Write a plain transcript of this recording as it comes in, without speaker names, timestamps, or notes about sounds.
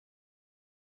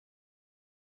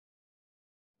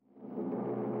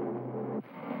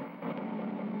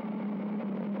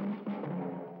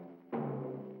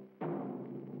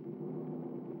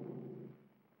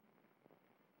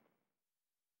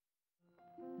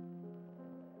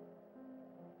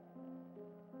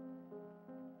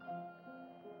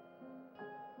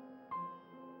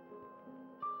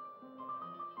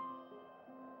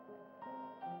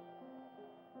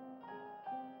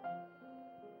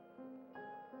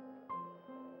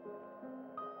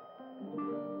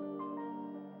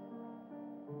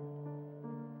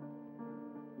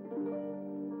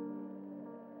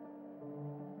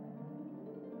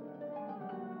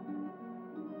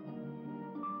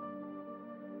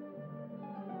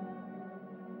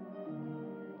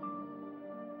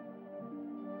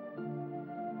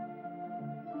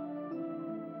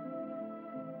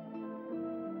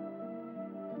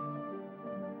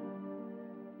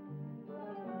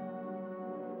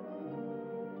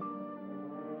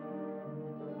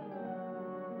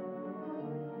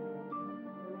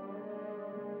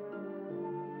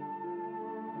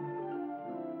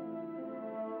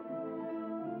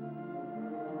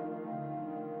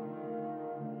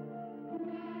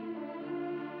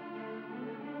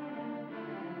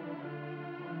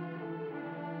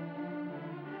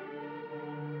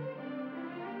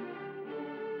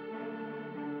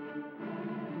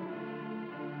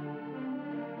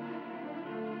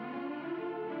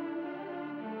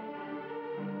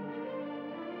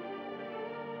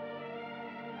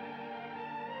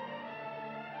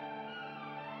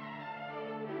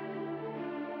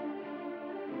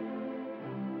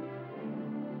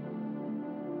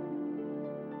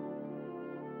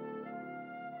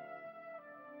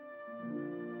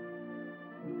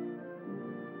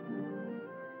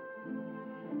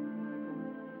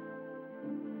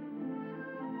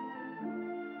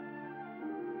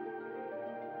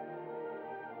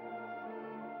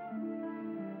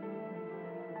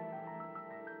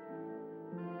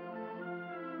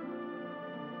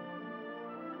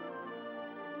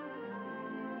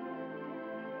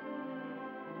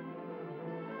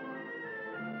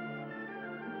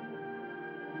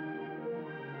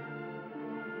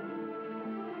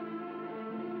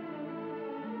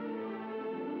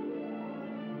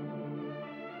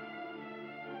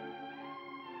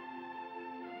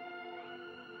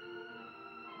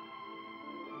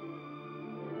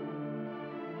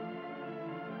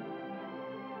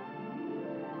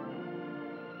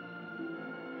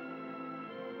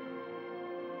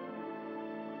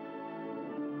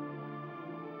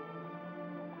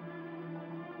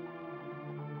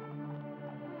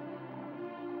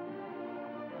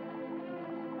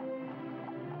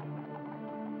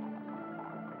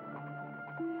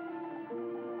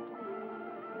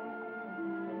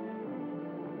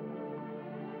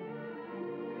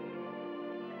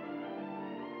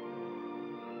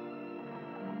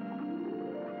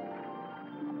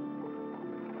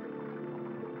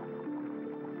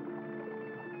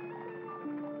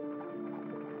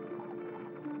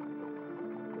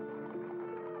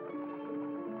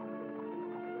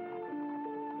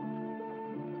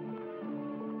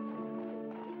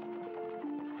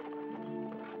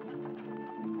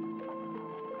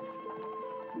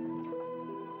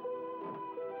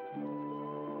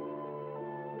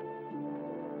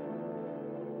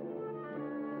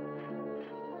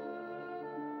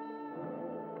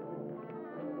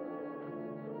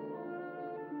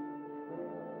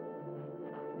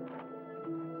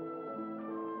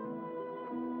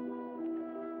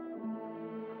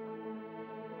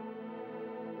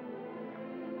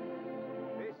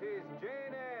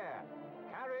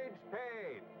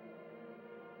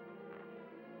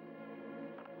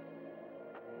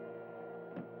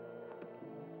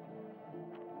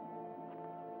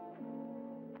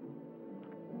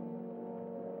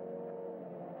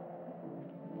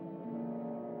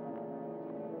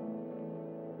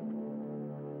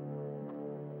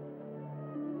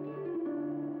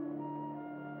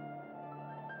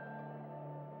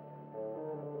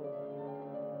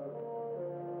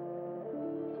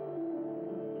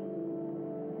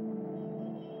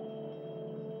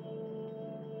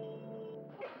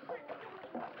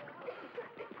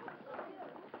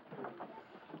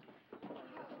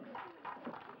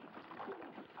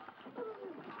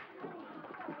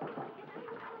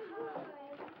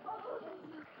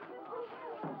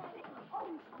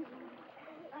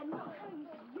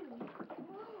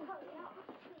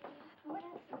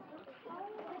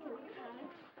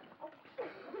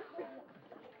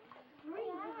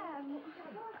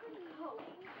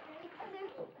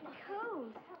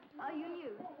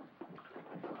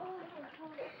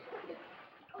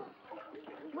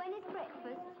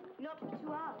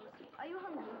Are you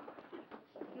hungry?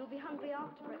 You'll be hungry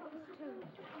after breakfast, too.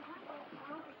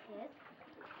 Yes.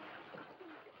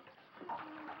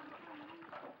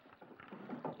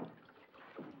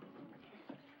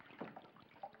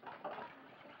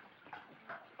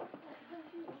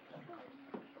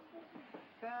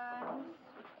 Burns,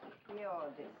 you're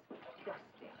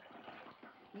disgusting.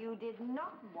 You did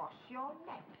not wash your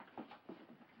neck.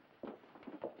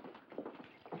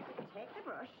 Take the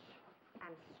brush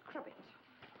and scrub it.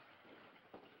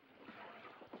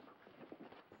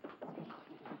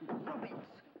 Rub it.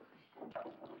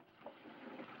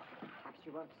 Perhaps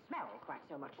you won't smell quite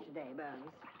so much today,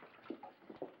 Burns.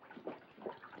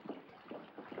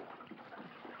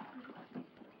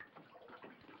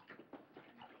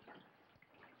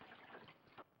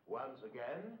 Once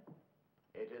again,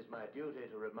 it is my duty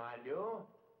to remind you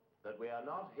that we are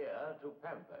not here to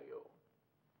pamper you.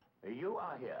 You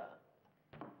are here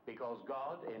because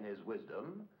God, in his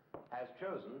wisdom, has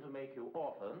chosen to make you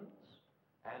orphans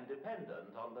and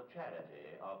dependent on the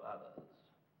charity of others.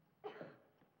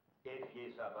 If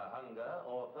ye suffer hunger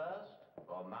or thirst,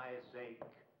 for my sake,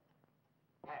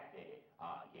 happy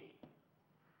are ye.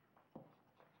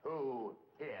 Who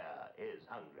here is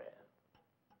hungry?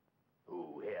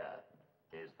 Who here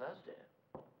is thirsty?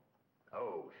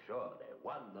 Oh, surely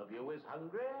one of you is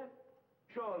hungry.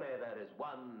 Surely there is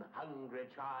one hungry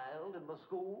child in the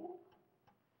school.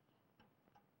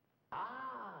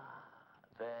 Ah,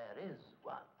 there is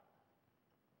one.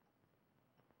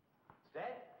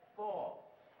 Step 4.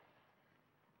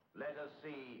 Let us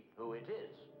see who it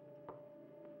is.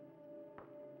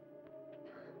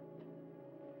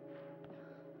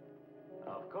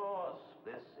 Of course,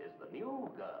 this is the new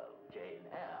girl, Jane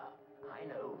Eyre. I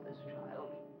know this child.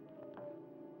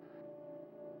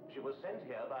 She was sent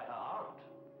here by her aunt,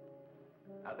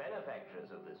 a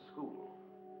benefactress of this school.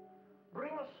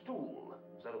 Bring a stool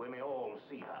so that we may all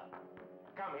see her.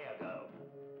 Come here, girl.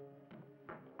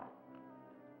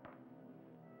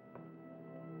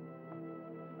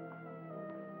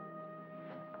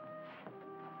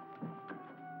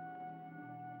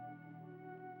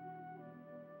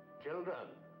 Children,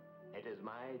 it is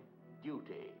my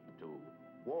duty to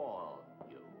warn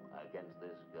you against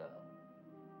this girl.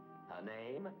 Her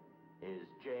name is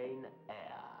Jane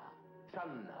Eyre.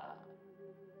 Shun her.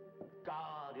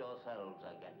 Guard yourselves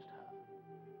against her.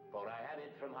 For I have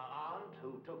it from her aunt,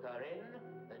 who took her in,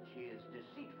 that she is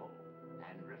deceitful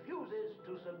and refuses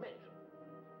to submit.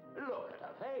 Look at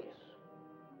her face.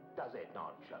 Does it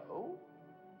not show?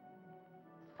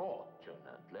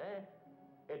 Fortunately,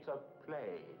 it's a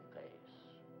plain face.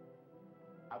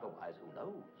 Otherwise, who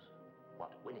knows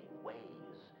what winning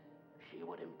ways she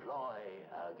would employ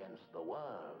against the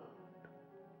world.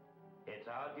 It's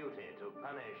our duty to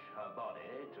punish her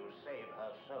body to save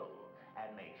her soul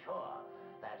and make sure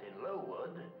that in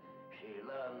Lowood she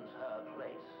learns her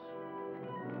place.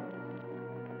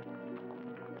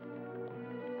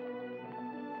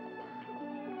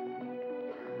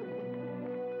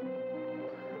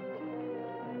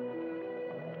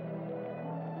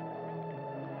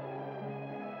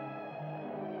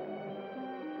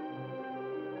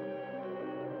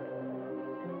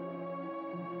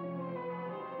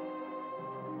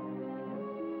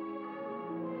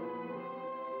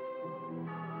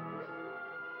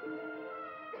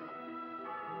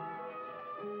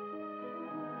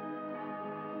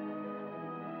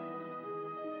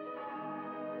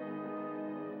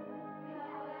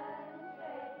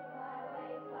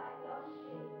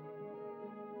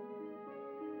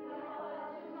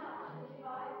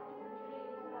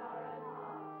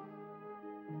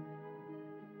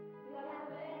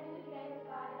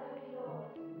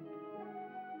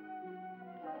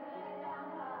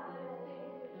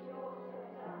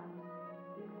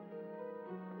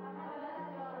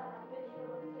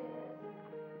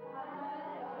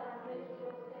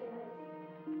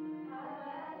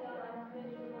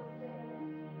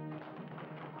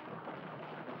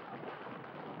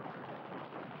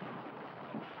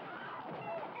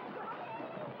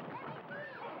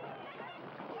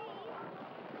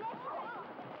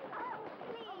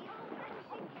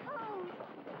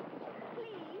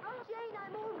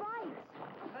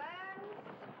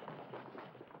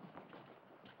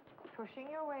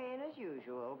 Pushing your way in as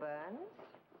usual, Burns.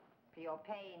 For your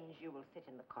pains, you will sit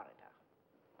in the corridor.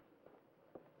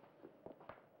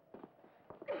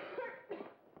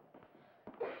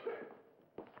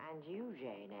 And you,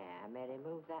 Jane Eyre, may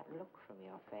remove that look from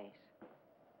your face.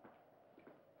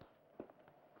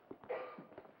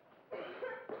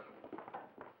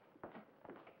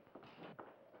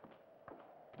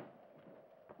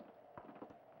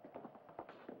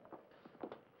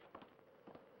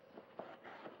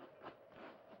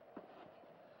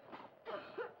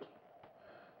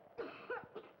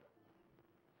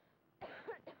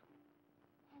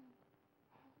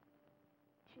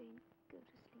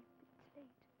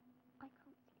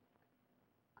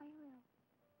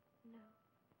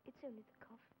 It's only the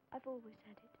cough. I've always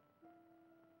had it.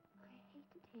 I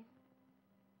hated him.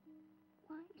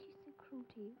 Why is she so cruel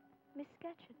to you? Miss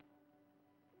Scatcherd.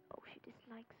 Oh, she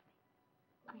dislikes me.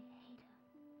 I hate her.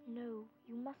 No,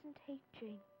 you mustn't hate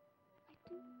Jane. I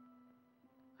do.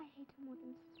 I hate her more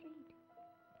than Mrs. Reed.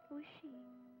 Who is she?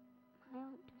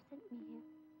 My aunt who sent me here.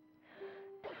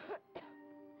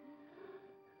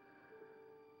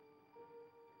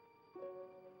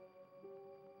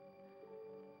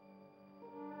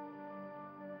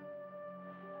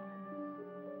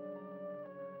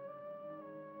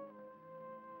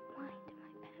 Why do my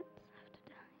parents have to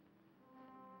die?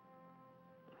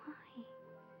 Why?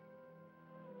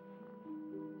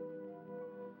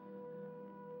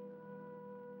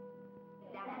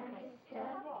 Lancaster,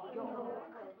 York,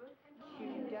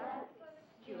 Tudor,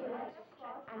 Stuart,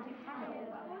 and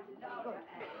Hanover. Good.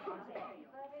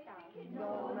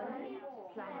 Norman,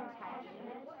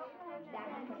 Plantagenet,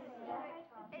 Lancaster.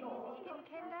 In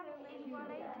Kingdom in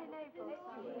 180 Naples.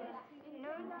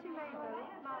 Known to Mabel,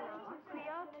 Mala, qui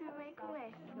are to make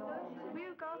rest.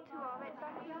 We'll go to our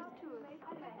adventurous tours.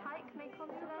 Hike me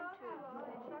consulentur.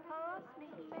 Horus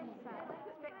mich mensa,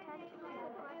 spectaculus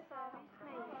service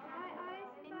made.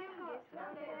 In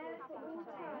youngest,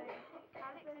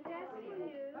 And as for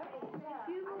you,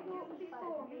 you will walk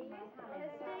before me,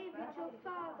 as David your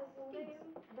father walked, with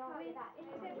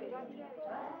integrity.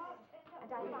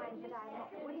 And I find that I am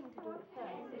not willing to do the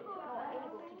first, nor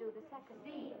able to do the second.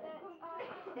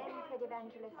 Then said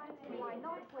Evangelist, do I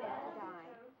not wear to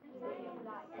die? William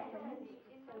the second,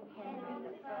 Henry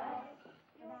the first,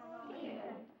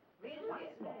 Stephen, read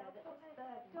once more.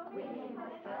 William the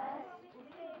first,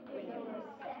 William the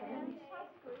second,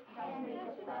 Henry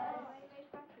the first,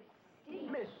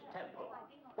 Stephen. Miss Temple,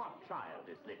 what child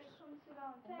is this?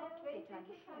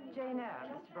 Jane Eyre,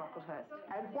 Mr. Brocklehurst.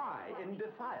 And why, in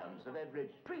defiance of every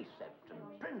precept and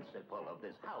principle of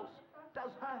this house,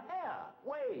 does her hair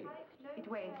wave? It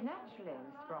waves naturally,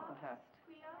 Mr. Brocklehurst.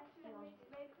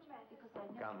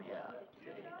 Come here,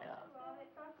 Jane Eyre.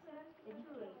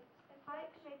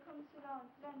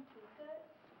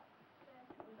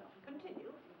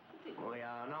 Continue. We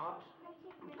are not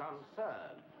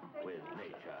concerned with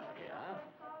nature here.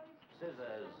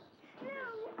 Scissors, Miss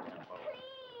Temple.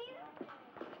 Please!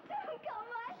 Don't cut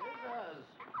my hair! Scissors!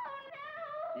 Oh,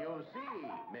 no! You see,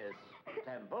 Miss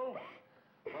Temple,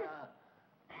 where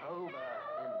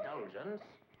overindulgence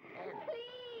ends.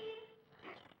 Please!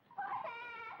 My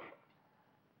hair!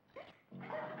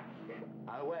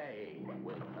 Away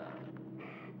with her.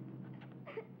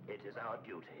 It is our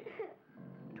duty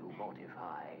to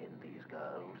mortify in these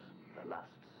girls the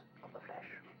lusts of the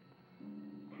flesh.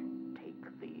 Take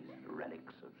these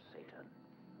relics of Satan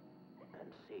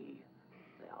and see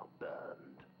they are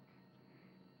burned.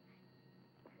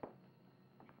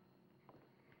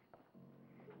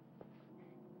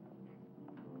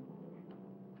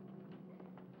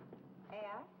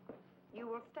 Eyre, you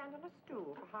will stand on a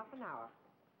stool for half an hour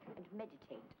and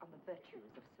meditate on the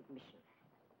virtues of submission.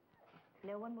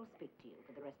 No one will speak to you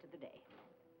for the rest of the day.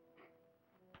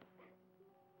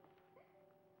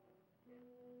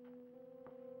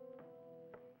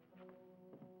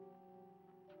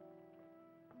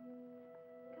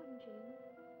 Come, Jane.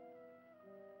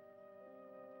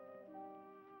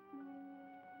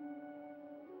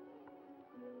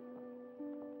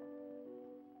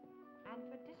 And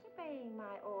for disobeying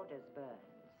my orders, Burns,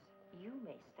 you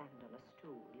may stand on a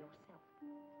stool yourself.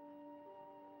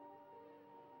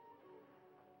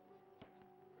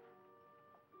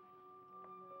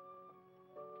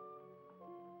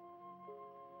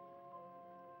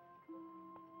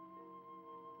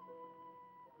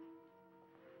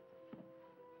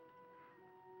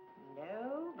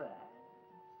 No, Burns.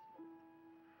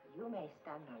 You may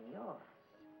stand on yours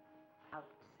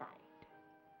outside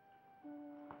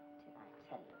till I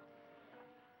tell you.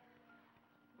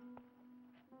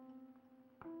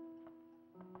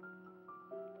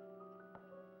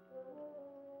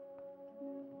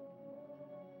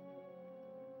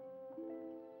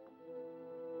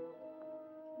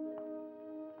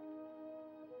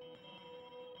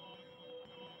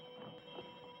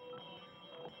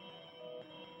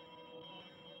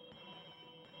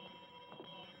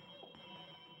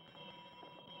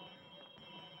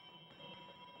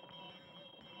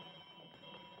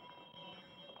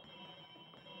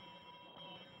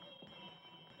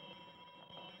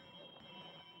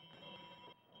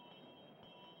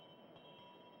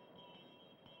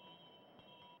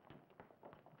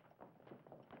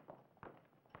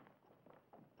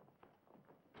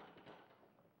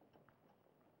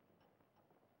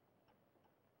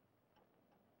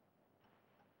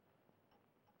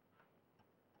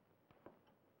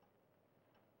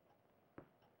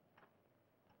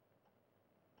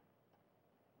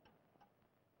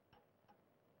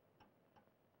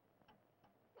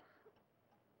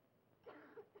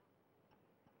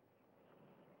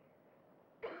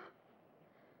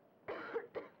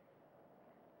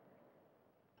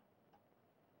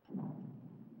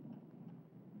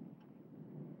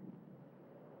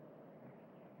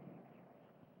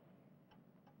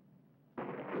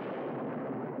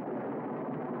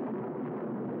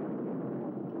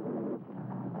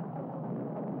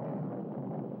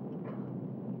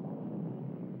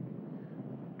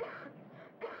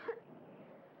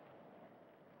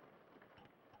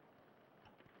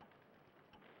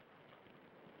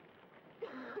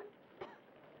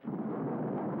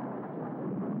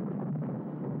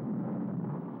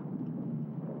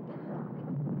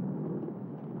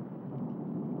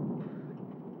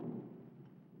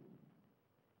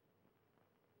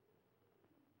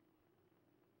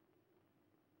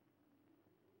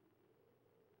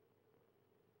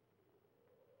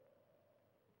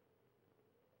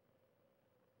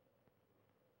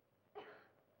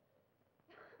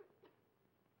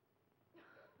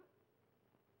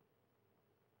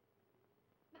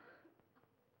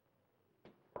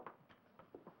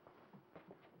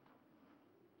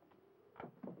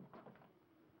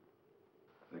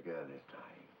 Helen is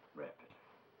dying rapidly.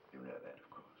 You know that, of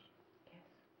course. Yes.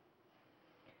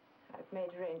 I've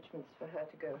made arrangements for her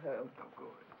to go home. Oh,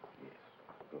 good. Yes,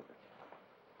 good.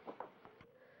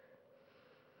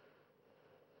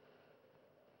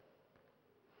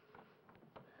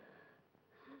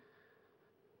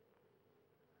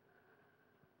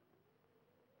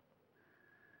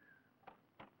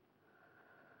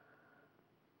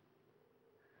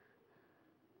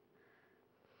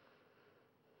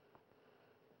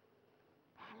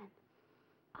 Helen,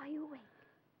 are you awake?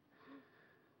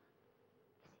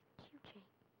 Is it you,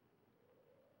 Jane?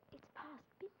 It's past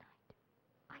midnight.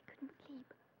 I couldn't sleep.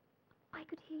 I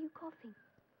could hear you coughing.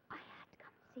 I had to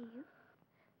come and see you.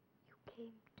 You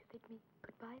came to bid me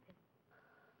goodbye then.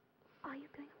 Are you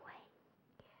going away?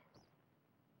 Yes.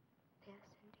 They are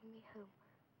sending me home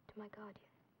to my guardian.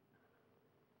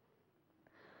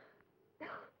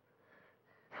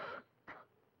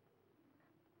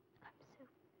 I'm so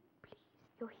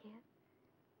pleased you're here.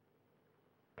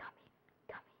 Come in,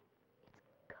 come in.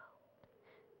 It's cold.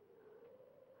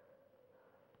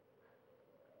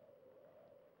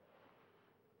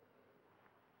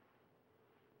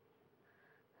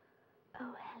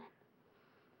 Oh, Helen,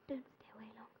 don't stay away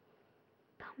long.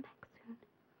 Come back soon.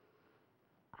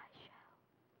 I shall.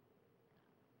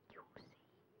 You'll see.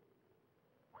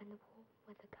 When the warm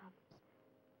weather comes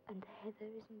and the heather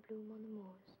is in bloom on the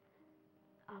moors,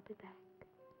 I'll be back.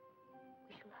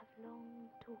 We shall have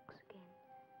long talks again,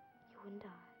 you and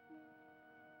I.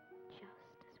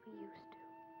 Just as we used to.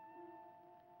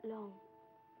 Long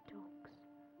talks.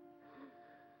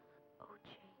 Oh,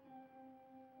 Jane,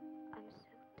 I'm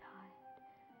so tired.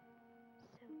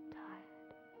 So tired.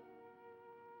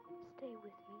 Stay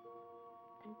with me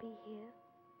and be here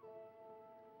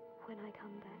when I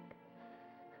come back.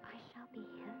 I shall be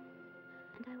here,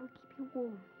 and I will keep you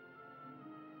warm.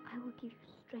 I will give you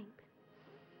strength.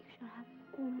 You shall have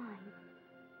all mine,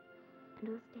 and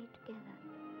we'll stay together.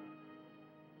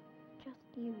 Just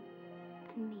you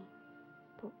and me,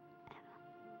 forever.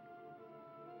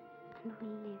 And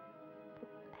we'll live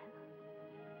forever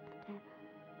and ever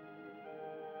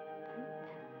and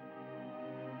ever.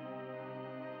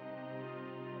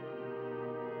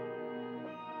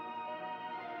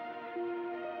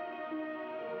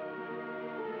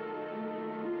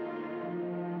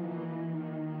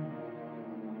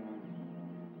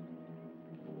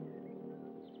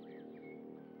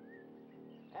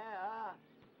 Eyre!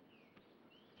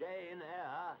 Jane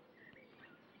Eyre!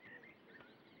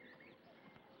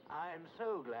 I'm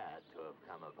so glad to have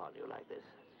come upon you like this.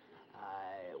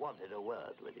 I wanted a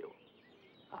word with you.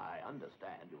 I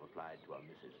understand you applied to a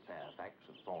Mrs. Fairfax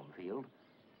of Thornfield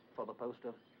for the post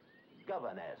of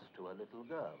governess to a little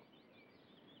girl.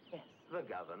 Yes. The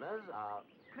governors are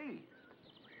pleased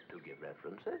to give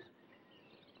references,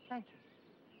 Thank you.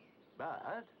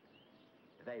 but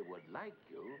they would like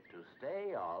you to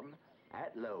stay on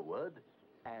at Lowood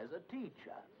as a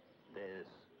teacher. This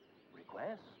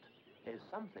request is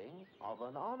something of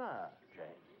an honor,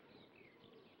 Jane.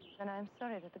 And I'm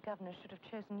sorry that the governor should have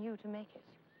chosen you to make it.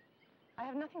 I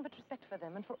have nothing but respect for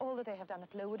them and for all that they have done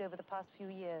at Lowood over the past few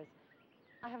years.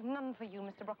 I have none for you,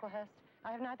 Mr. Brocklehurst.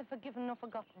 I have neither forgiven nor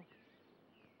forgotten.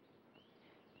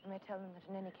 You may tell them that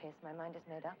in any case my mind is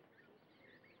made up.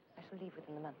 I shall leave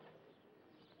within the month.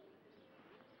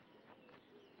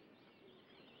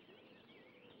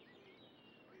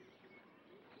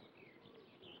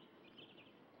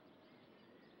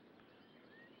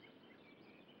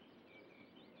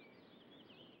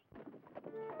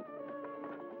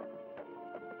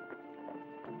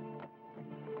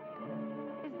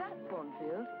 Is that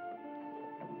Thornfield?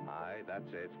 Aye,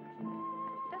 that's it.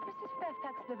 Does Mrs.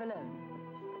 Fairfax live alone?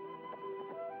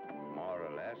 More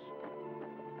or less.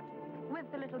 With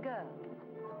the little girl?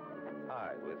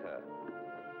 Aye, with her.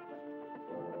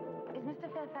 Is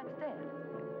Mr. Fairfax dead?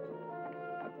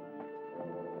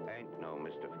 Ain't no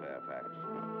Mr. Fairfax.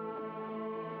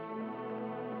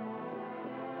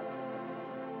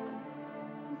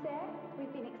 Miss Eyre,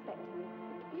 we've been expecting you.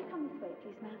 Will you come this way,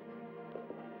 please, ma'am?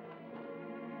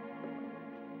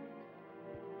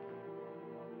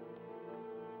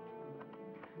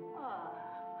 Ah,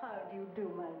 how do you do,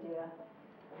 my dear?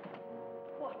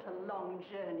 What a long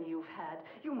journey you've had.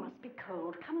 You must be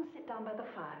cold. Come and sit down by the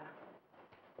fire.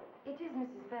 It is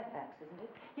Mrs. Fairfax, isn't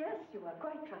it? Yes, you are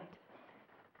quite right.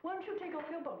 Won't you take off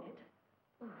your bonnet?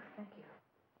 Oh, thank you.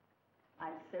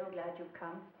 I'm so glad you've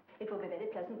come. It will be very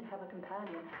pleasant to have a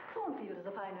companion. Thornfield is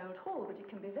a fine old hall, but it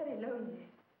can be very lonely.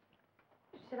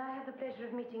 Shall I have the pleasure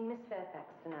of meeting Miss Fairfax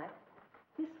tonight?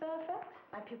 Miss Fairfax?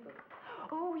 My pupil.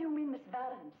 Oh, you mean Miss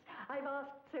Valence. I've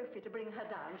asked Sophie to bring her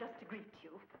down just to greet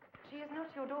you. She is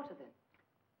not your daughter, then?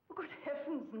 Good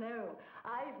heavens, no.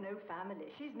 I've no family.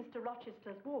 She's Mr.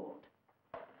 Rochester's ward.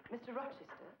 Mr.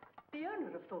 Rochester? The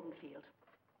owner of Thornfield.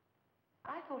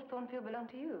 I thought Thornfield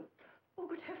belonged to you. Oh,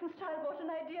 good heavens, child, what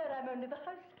an idea. I'm only the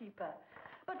housekeeper.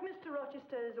 But Mr.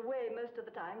 Rochester is away most of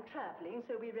the time, traveling,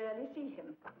 so we rarely see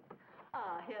him.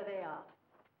 Ah, here they are.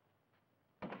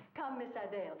 Come, Miss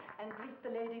Adele, and greet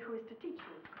the lady who is to teach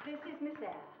you. This is Miss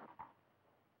Eyre.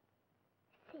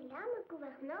 C'est là ma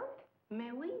gouvernante?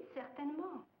 Mais oui,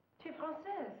 certainement. Tu es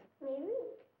française? Mais oui.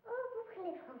 Oh, vous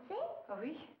parlez français? Oh,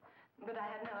 oui. But I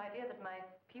had no idea that my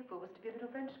pupil was to be a little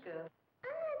French girl.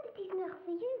 Ah, that is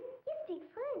merveilleux. You speak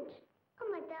French. Oh,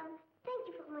 madame, thank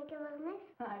you for my governess.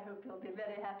 I hope you'll be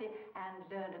very happy and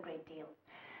learn a great deal.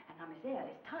 And now Miss Eyre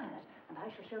is tired, and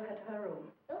I shall show her to her room.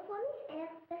 Au revoir, Miss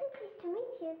Eyre. Very pleased to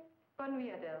meet you. Bonne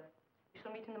nuit, Adele. We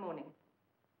shall meet in the morning.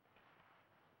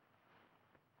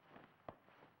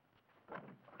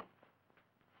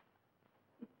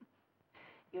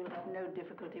 You'll have no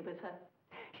difficulty with her.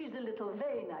 She's a little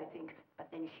vain, I think, but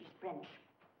then she's French.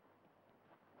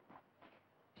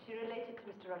 She related to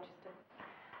Mr. Rochester?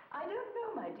 I don't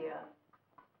know, my dear.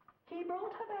 He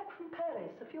brought her back from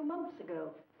Paris a few months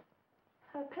ago.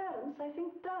 Her parents, I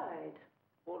think, died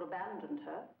or abandoned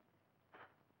her.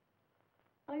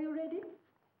 Are you ready?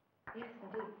 Yes,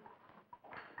 indeed.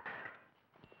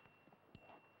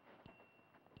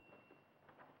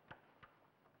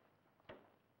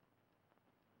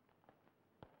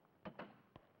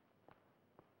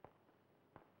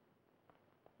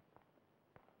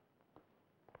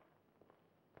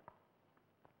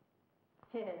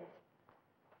 Yes.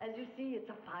 As you see, it's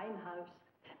a fine house,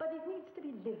 but it needs to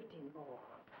be lived in more.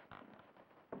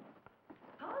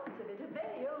 Parts of it are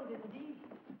very old indeed.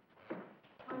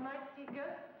 One might see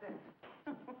ghosts then.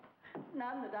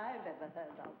 None that I've ever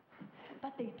heard of.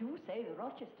 But they do say the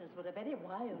Rochesters were a very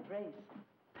wild race.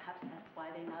 Perhaps that's why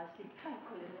they now sleep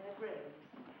tranquil in their graves.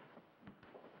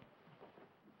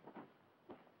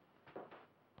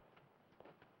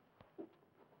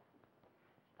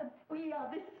 We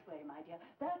are this way, my dear.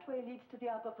 That way leads to the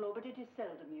upper floor, but it is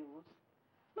seldom used.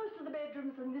 Most of the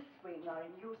bedrooms in this wing are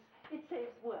in use. It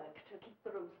saves work to keep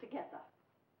the rooms together.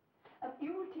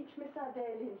 You will teach Miss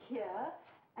Adele in here,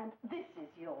 and this is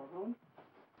your room.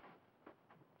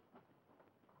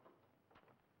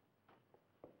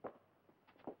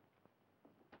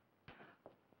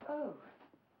 Oh,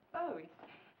 it's...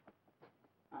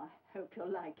 I hope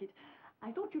you'll like it.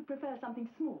 I thought you'd prefer something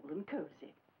small and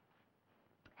cozy.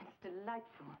 It's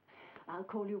delightful. I'll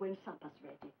call you when supper's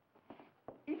ready.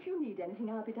 If you need anything,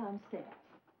 I'll be downstairs.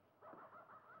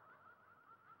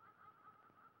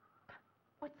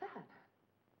 What's that?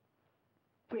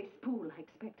 Grace Poole, I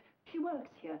expect. She works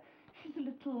here. She's a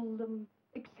little,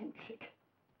 eccentric.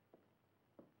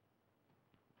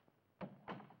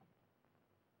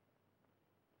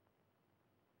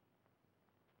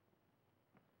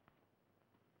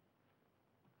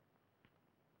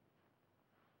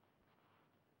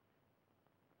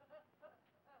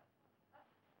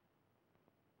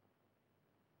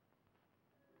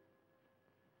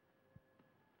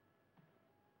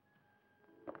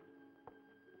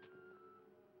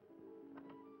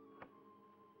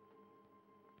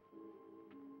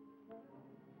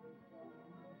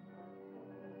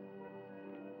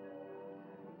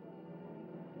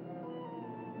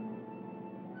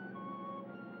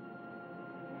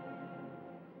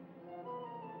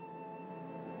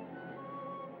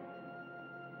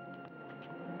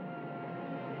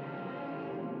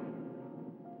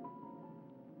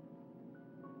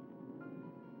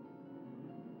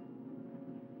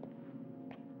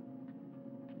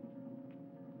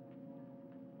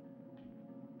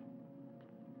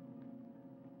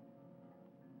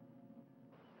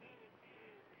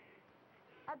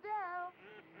 Adele!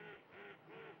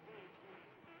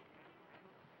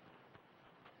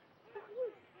 For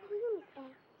you, Miss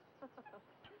Eyre.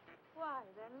 Why,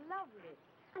 they're lovely.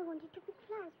 I wanted to pick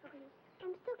flowers for you.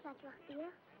 I'm so glad you are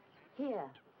here. Here.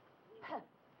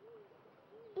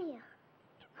 Here.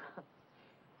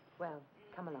 Well,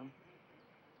 come along.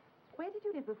 Where did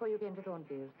you live before you came to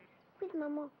Thornfield? With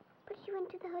Maman, but she went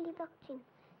to the Holy Virgin.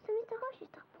 So Mr.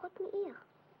 Rochester brought me here.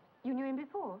 You knew him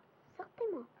before?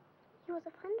 Certainement. He was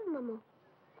a friend of Maman.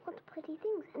 Brought pretty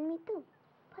things, and me too.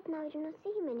 But now I do not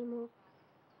see him anymore.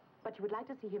 But you would like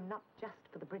to see him not just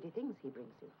for the pretty things he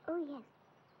brings you. Oh, yes.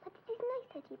 But it is nice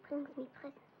that he brings me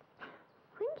presents.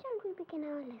 When shall we begin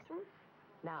our lesson?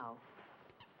 Now.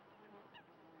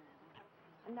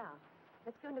 And now,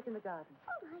 let's go and look in the garden.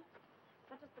 All right.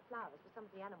 Not just the flowers, but some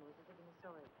of the animals that live in the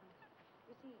soil.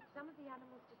 You see, some of the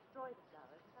animals destroy the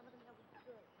flowers, and some of them help it to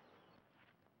grow.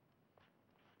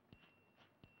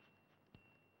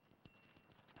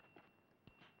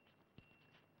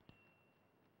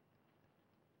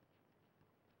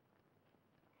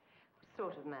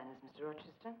 sort of man is Mr.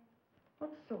 Rochester? What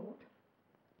sort?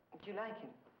 Do you like him?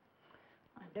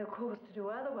 I've no cause to do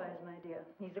otherwise, my dear.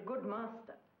 He's a good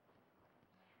master.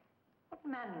 What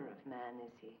manner of man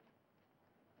is he?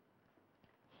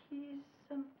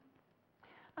 He's,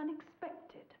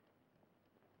 unexpected.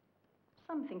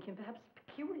 Some think him perhaps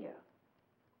peculiar.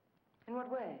 In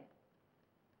what way?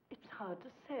 It's hard to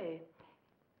say.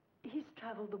 He's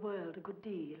traveled the world a good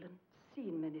deal and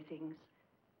seen many things.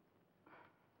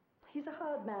 He's a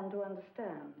hard man to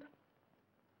understand.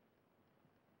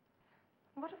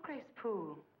 What of Grace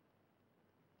Poole?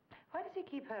 Why does he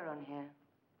keep her on here?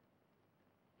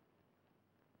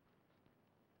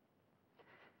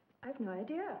 I've no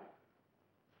idea.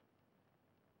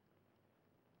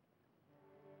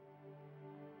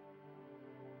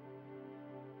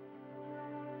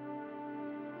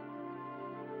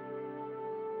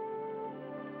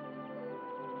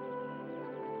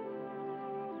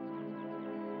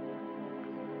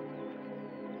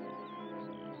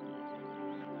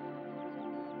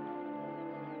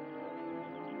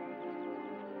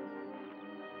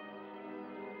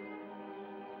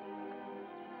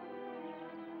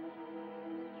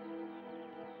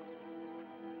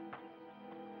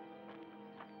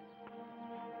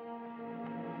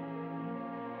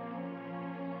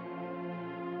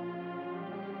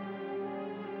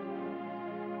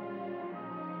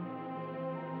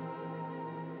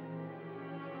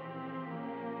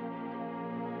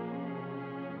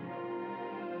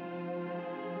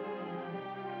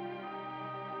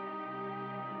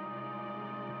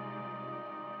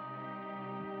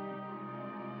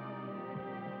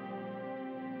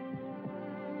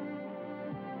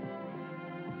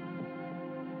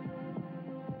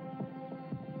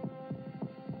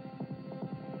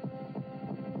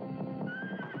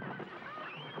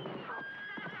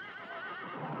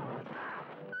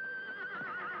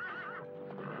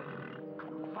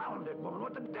 Woman,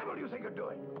 what the devil do you think you're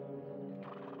doing?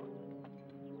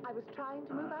 I was trying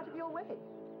to move out of your way.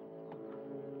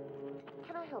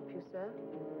 Can I help you, sir?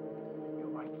 You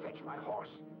might fetch my horse.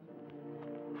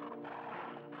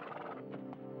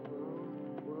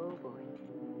 Whoa, boy.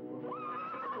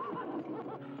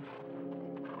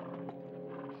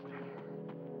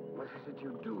 What is it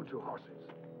you do to horses?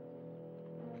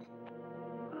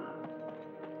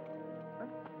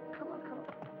 Come on, come on.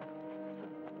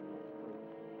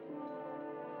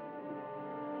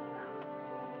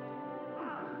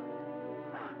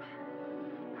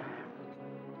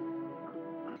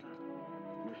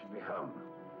 You should be home.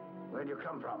 Where do you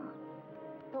come from?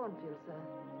 Thornfield, sir.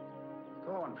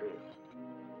 Thornfield.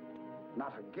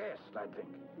 Not a guest, I think.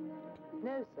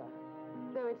 No, sir.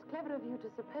 Though it's clever of you to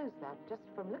suppose that just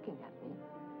from looking at me.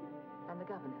 And the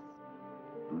governess.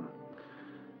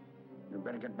 You'd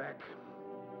better get back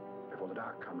before the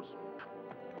dark comes.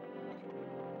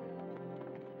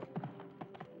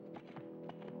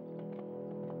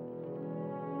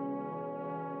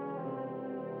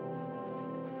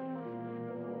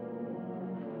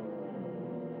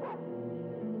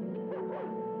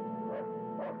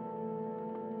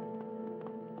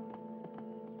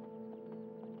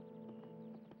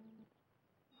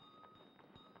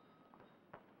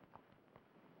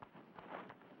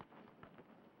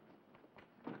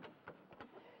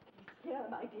 Here,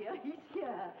 my dear, he's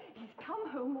here. He's come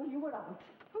home while you were out.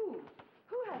 Who?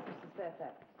 Who has, Mrs.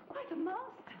 Fairfax? Why, the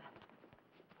master.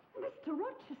 Mr.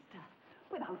 Rochester.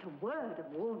 Without a word of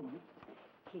warning.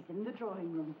 He's in the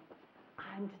drawing room.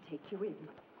 I'm to take you in.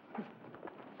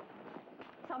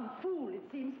 Some fool, it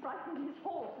seems, frightened his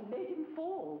horse and made him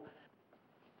fall.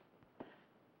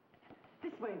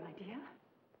 This way, my dear.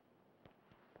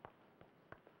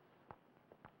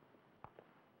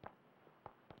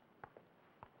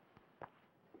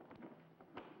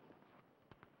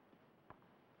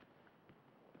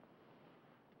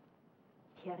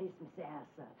 Here is Miss Eyre,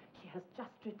 sir. She has just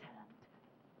returned.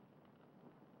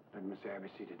 Let Miss Eyre be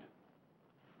seated.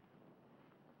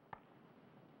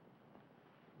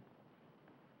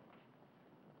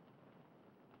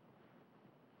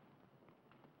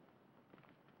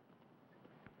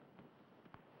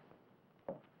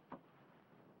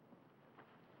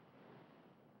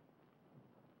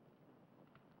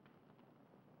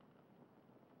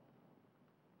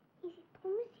 Is it true,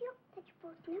 monsieur, that you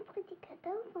brought no pretty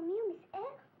cadeau for me or Miss Eyre?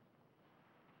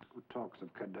 Who talks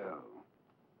of cadeau?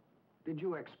 Did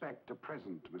you expect a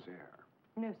present, Miss Eyre?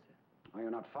 No, sir. Are you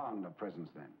not fond of presents,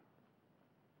 then?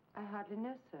 I hardly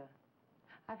know, sir.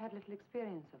 I've had little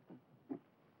experience of them.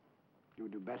 You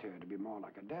would do better to be more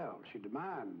like Adele. She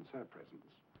demands her presents.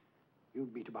 You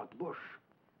beat about the bush.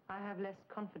 I have less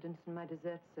confidence in my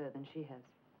desserts, sir, than she has.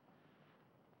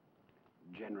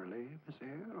 generally, Miss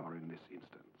Eyre, or in this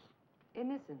instance? In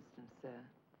this instance, sir,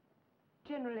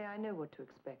 generally I know what to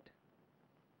expect.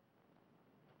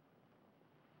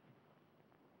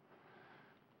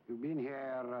 You've been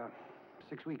here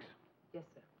 6 weeks. Yes,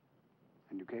 sir.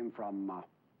 And you came from...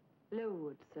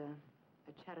 Lowood, sir.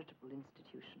 A charitable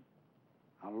institution.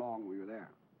 How long were you there?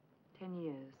 10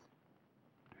 years.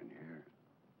 10 years.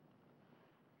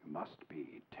 You must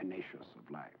be tenacious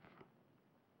of life.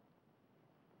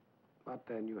 But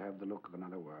then you have the look of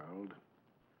another world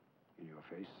in your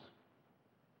face.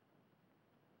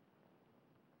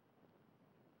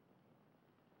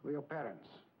 Who are your parents?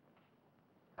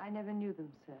 I never knew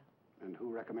them, sir. And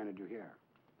who recommended you here?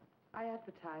 I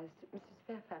advertised. Mrs.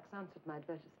 Fairfax answered my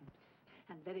advertisement.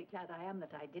 I'm very glad I am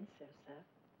that I did so, sir.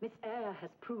 Miss Eyre has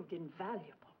proved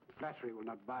invaluable. Flattery will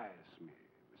not bias me,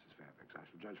 Mrs. Fairfax. I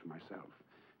shall judge for myself.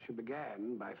 She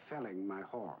began by felling my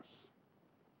horse.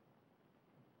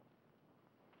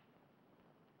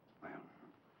 Well,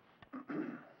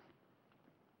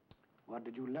 what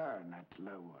did you learn at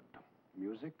Lowood?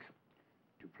 Music?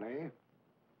 Did you play?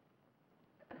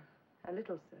 A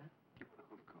little, sir.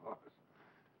 Of course.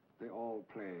 They all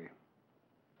play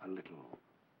a little.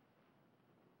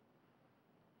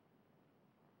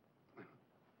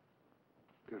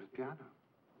 Go to the piano.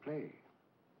 Play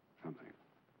something.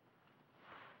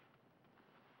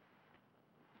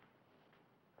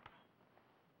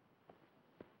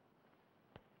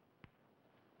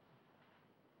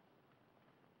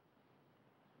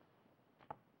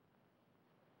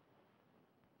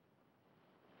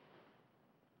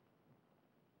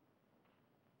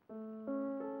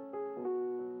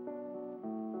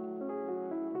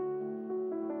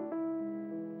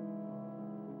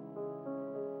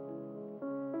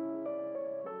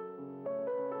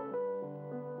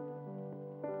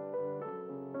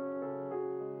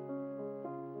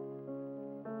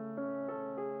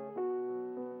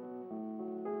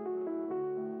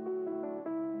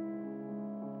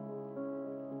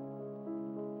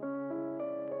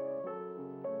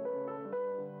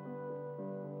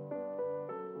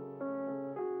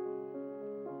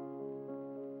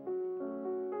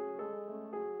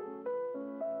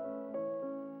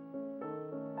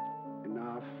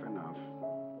 Enough.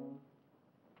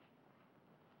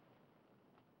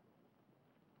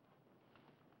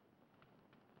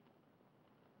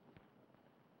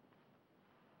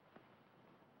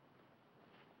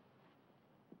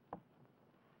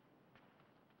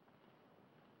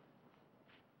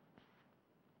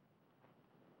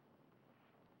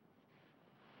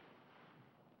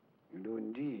 You do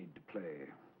indeed play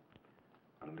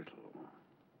a little.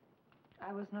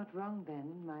 I was not wrong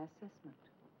then in my assessment.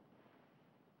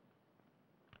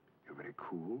 You're very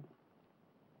cool.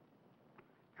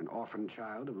 An orphan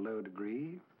child of low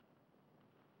degree.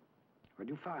 Where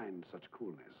do you find such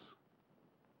coolness?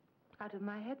 Out of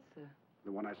my head, sir.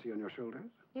 The one I see on your shoulders?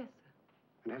 Yes, sir.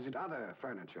 And has it other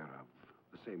furniture of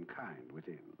the same kind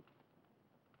within?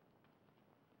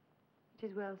 It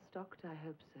is well stocked, I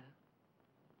hope, sir.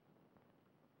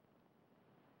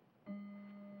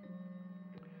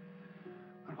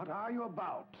 And what are you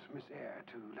about, Miss Eyre,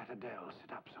 to let Adele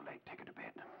sit up so late? Take her to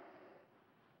bed.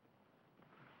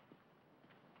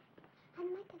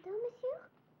 And my cadeau,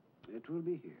 monsieur? It will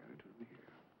be here. It will be here.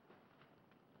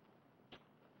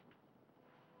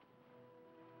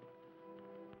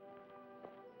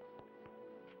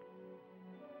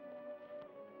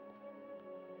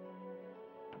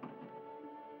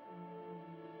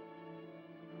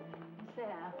 Miss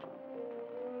Eyre,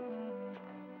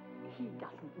 he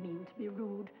doesn't mean to be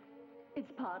rude.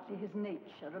 It's partly his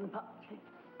nature and partly...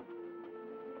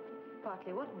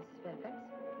 Partly what, Mrs. Fairfax?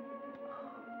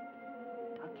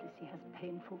 Doubtless he has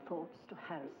painful thoughts to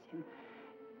harass him.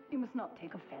 You must not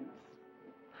take offense.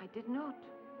 I did not,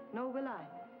 nor will I.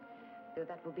 Though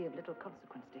that will be of little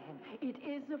consequence to him. It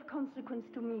is of consequence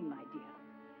to me, my dear.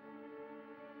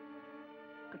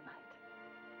 Good night.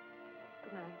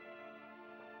 Good night.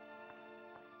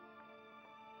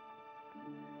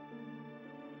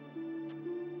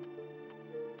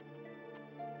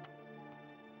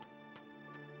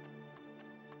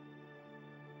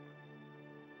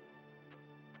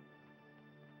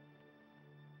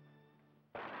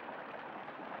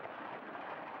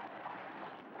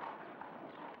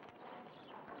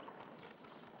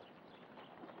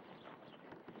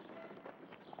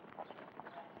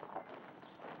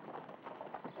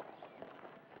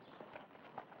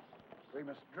 We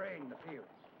must drain the field.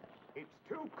 It's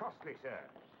too costly, sir.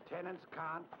 Tenants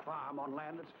can't farm on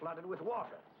land that's flooded with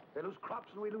water. They lose crops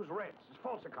and we lose rents. It's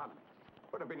false economy.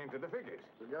 But I've been into the figures.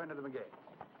 We'll go into them again.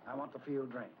 I want the field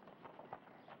drained.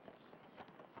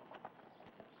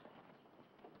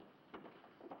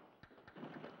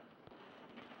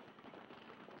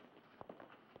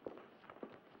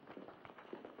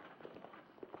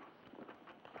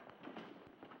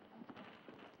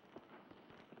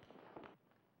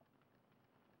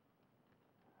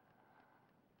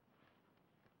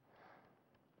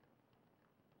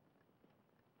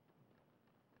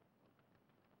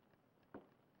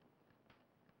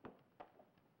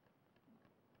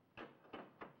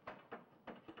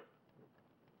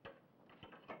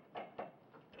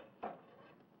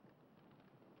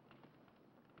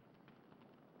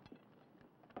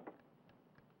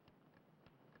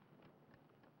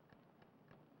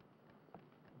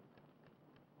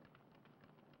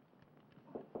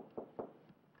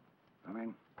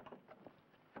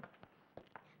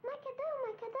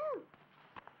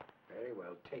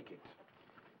 take it.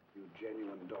 You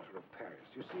genuine daughter of Paris.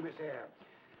 You see, Miss Eyre,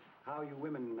 how you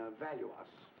women value us.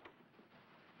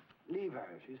 Leave her.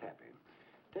 She's happy.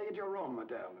 Take it to your room,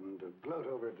 Adele, and gloat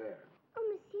over it there. Oh,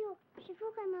 monsieur, je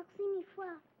vous remercie mille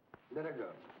fois. Let her go.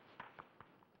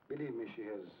 Believe me, she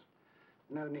has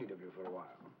no need of you for a while.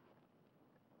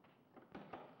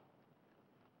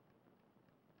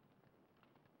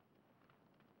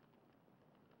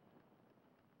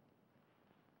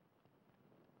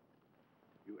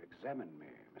 You examine me,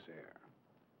 Miss Eyre.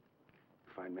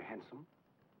 Find me handsome?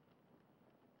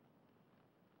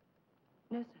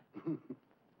 No, sir.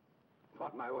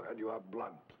 Upon my word, you are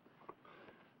blunt.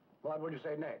 What would you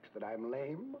say next? That I'm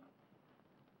lame?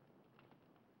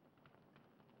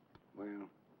 Well,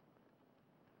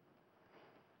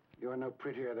 you are no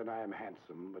prettier than I am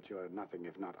handsome, but you are nothing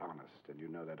if not honest, and you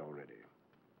know that already.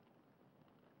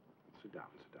 Sit down,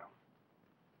 sit down.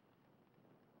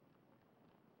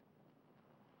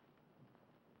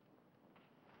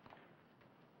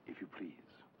 If you please.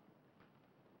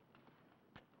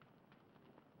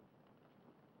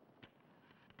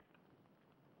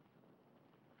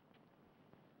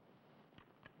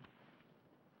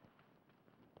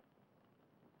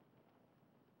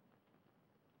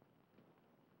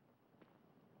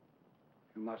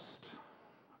 You must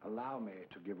allow me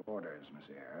to give orders, Miss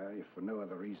Eyre, if for no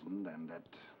other reason than that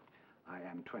I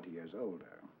am 20 years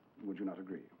older. Would you not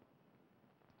agree?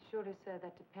 Surely, sir,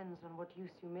 that depends on what use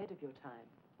you made of your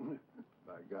time.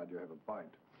 By God, you have a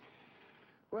point.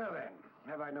 Well, then,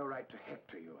 have I no right to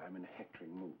hector you? I'm in a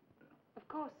hectoring mood. Of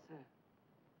course, sir.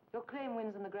 Your claim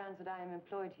wins on the grounds that I am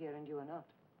employed here and you are not.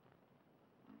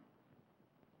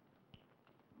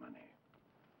 Money.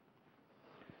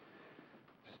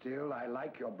 Still, I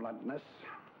like your bluntness.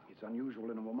 It's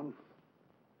unusual in a woman.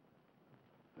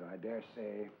 Though I dare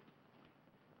say,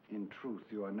 in truth,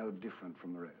 you are no different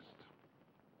from the rest.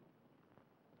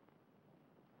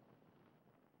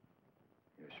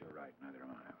 Yes, you're right. Neither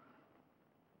am I.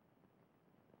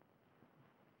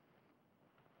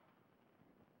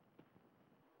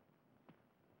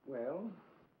 Well,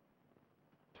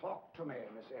 talk to me,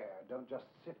 Miss Eyre. Don't just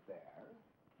sit there.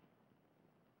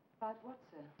 About what,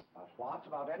 sir? About what?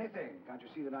 About anything. Can't you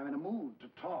see that I'm in a mood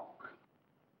to talk?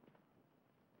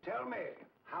 Tell me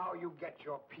how you get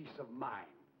your peace of mind.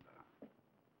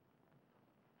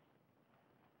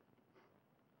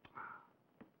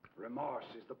 Remorse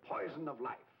is the poison of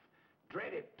life.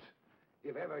 Dread it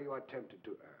if ever you are tempted to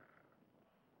err.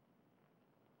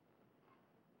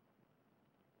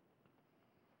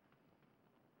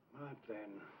 But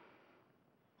then,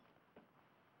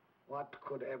 what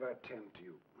could ever tempt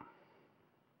you?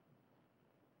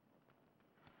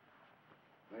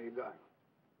 Where are you going?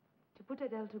 To put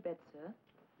Adele to bed, sir.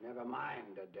 Never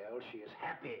mind, Adele. She is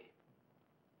happy,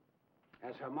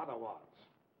 as her mother was.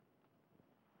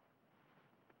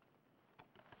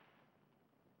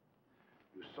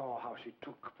 You saw how she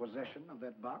took possession of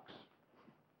that box?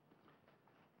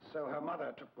 So her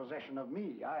mother took possession of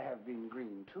me. I have been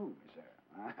green too, Miss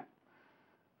Eyre.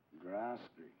 Grass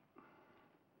green.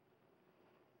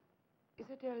 Is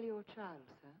Adele your child,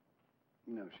 sir?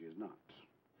 No, she is not.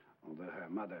 Although her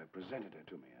mother presented her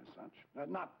to me as such.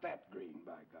 Not that green,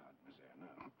 by God, Miss Eyre.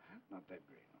 No, not that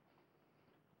green.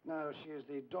 No, she is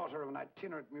the daughter of an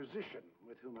itinerant musician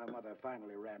with whom her mother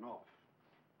finally ran off,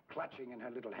 clutching in her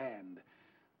little hand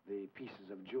the pieces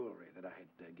of jewelry that I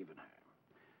had given her.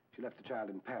 She left the child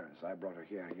in Paris. I brought her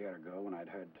here a year ago when I'd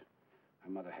heard her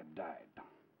mother had died.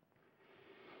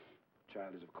 The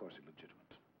child is, of course,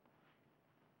 illegitimate.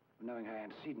 Knowing her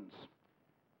antecedents,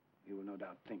 you will no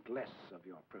doubt think less of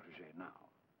your protégé now.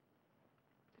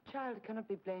 The child cannot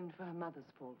be blamed for her mother's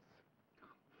faults.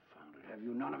 Confound it, have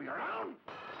you none of your own?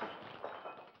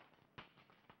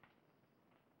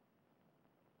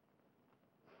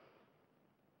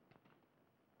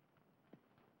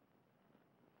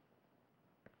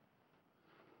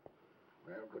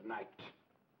 Well, good night.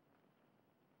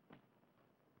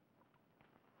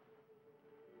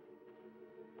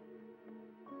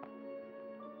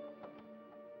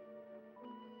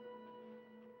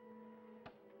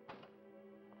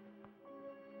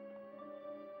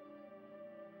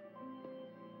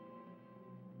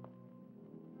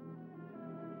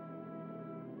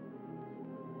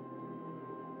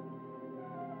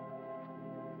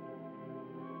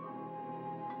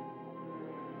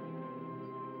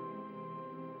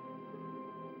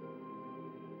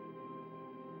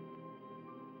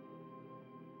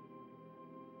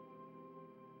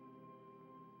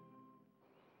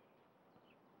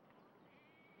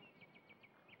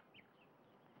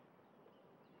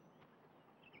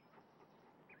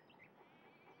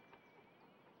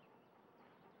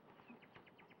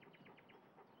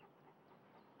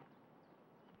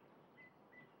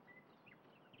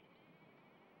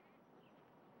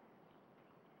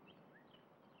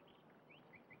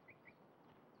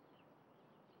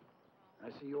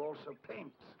 I see you also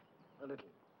paint a little.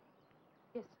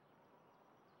 Yes.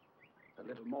 A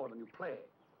little more than you play.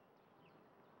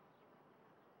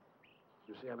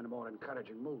 You see, I'm in a more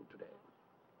encouraging mood today.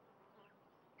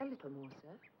 A little more, sir.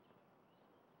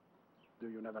 Do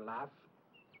you never laugh?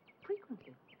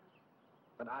 Frequently.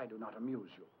 But I do not amuse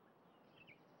you.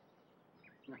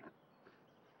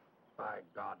 By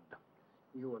God,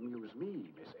 you amuse me,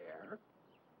 Miss Eyre.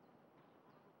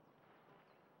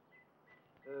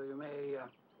 You may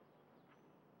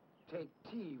take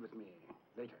tea with me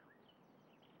later.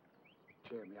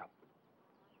 Cheer me up.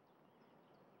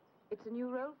 It's a new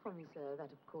role for me, sir, that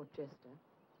of court jester.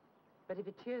 But if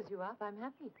it cheers you up, I'm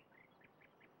happy.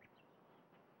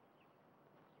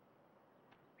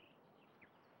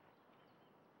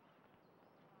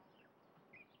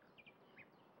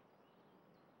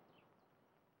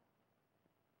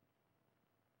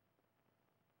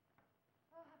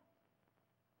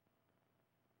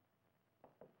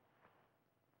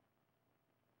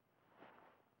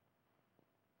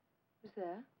 Who's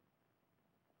there?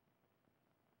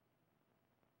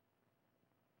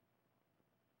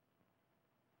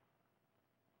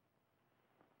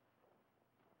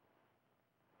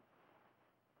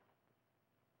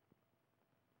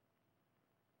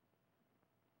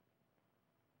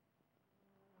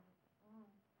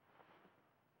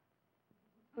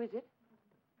 Who is it?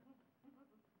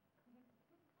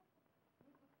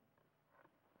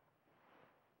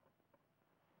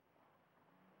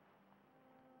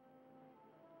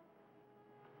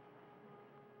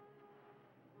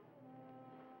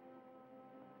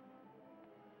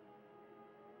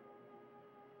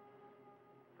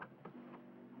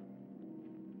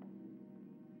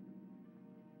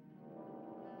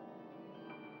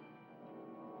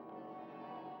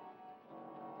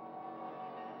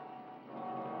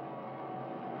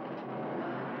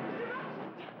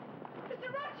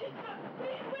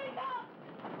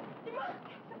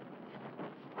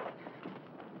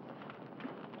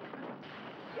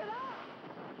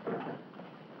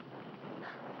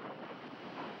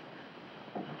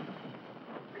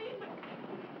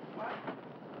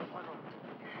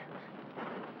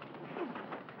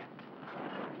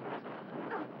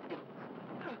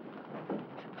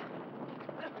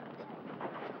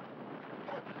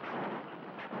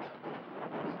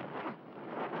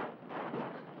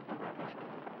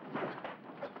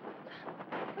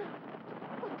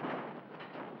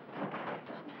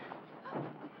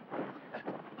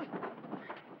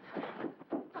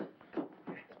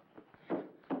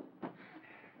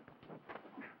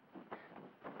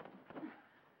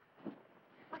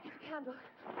 Candle.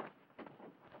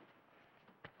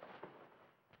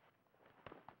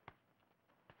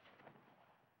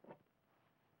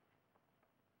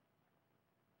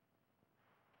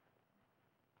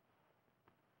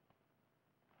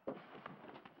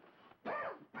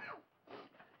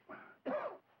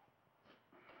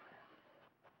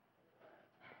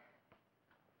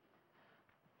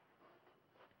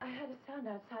 I heard a sound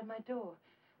outside my door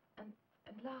and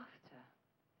laughter.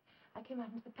 I came out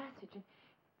into the passage and...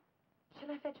 Shall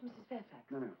I fetch Mrs.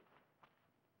 Fairfax? No, no.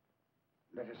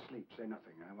 Let her sleep. Say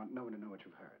nothing. I want no one to know what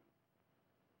you've heard.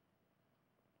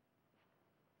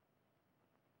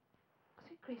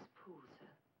 Was it Grace Poole,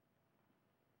 sir?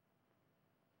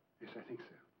 Yes, I think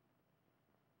so.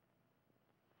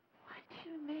 Why did she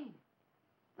remain?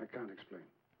 I can't explain.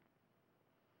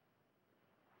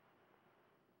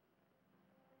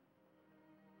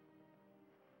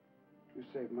 You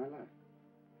saved my life.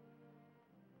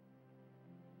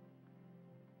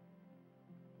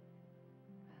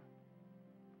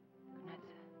 Good night,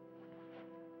 sir.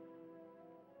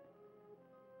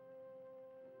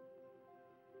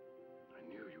 I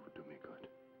knew you would do me good.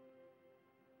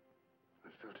 I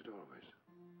felt it always.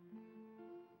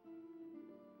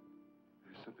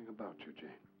 There's something about you, Jane.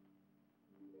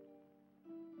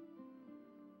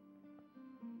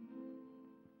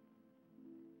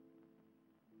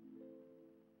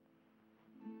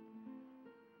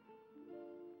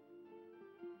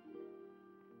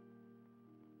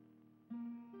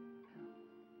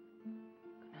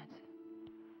 Good night, sir.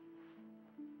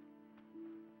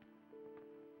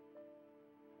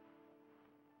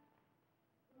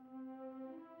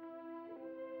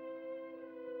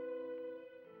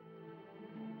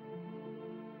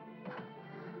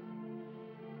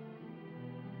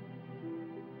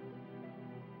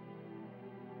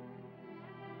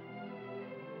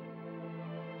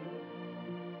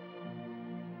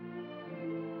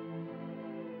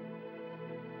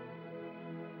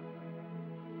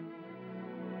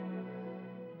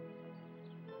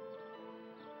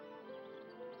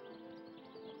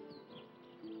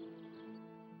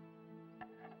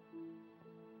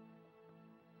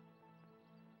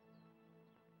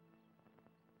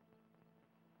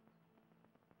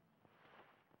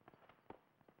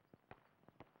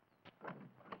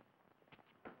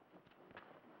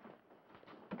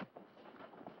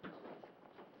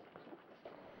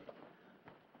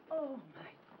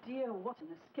 dear, what an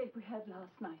escape we had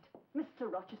last night. Mr.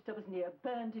 Rochester was near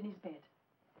burned in his bed.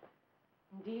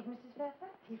 Indeed, Mrs.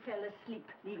 Fairfax? He fell asleep,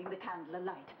 leaving the candle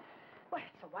alight. Why,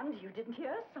 it's a wonder you didn't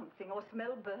hear something or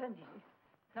smell burning.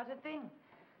 Not a thing.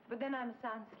 But then I'm a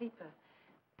sound sleeper.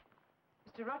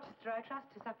 Mr. Rochester, I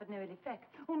trust, has suffered no ill effect.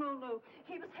 Oh, no, no.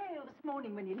 He was hale this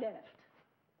morning when he left.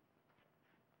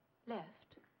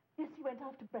 Left? Yes, he went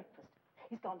after breakfast.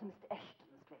 He's gone to Mr.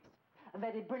 Ashton's place. A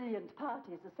very brilliant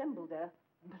party is assembled there.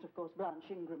 But, of course, Blanche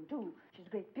Ingram, too. She's a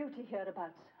great beauty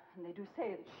hereabouts. And they do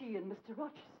say that she and Mr.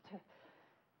 Rochester...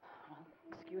 Well,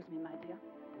 excuse me, my dear.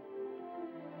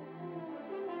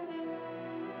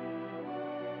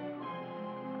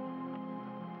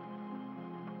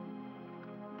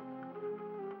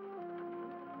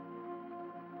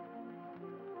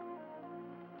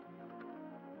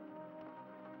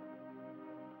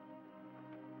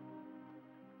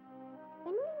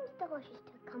 When will Mr.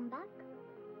 Rochester come back?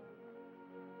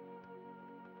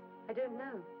 I don't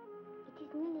know. It is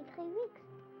nearly 3 weeks.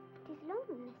 It is long,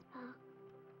 n'est-ce pas?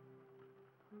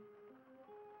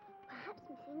 Perhaps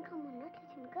Miss Ingram will not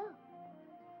let him go.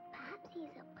 Perhaps he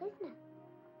is a prisoner.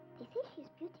 They say she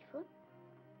is beautiful.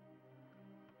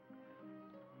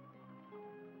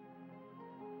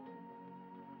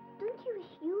 Don't you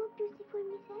wish you were beautiful,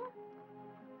 Miss Eyre?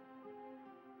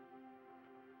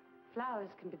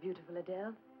 Flowers can be beautiful,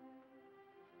 Adele.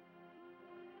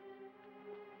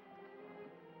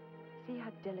 See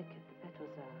how delicate the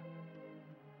petals are.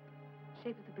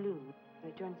 Shape of the bloom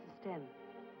where it joins the stem.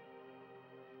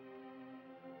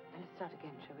 Now let's start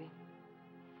again, shall we?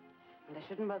 And I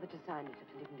shouldn't bother to sign it if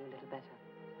you can do a little better.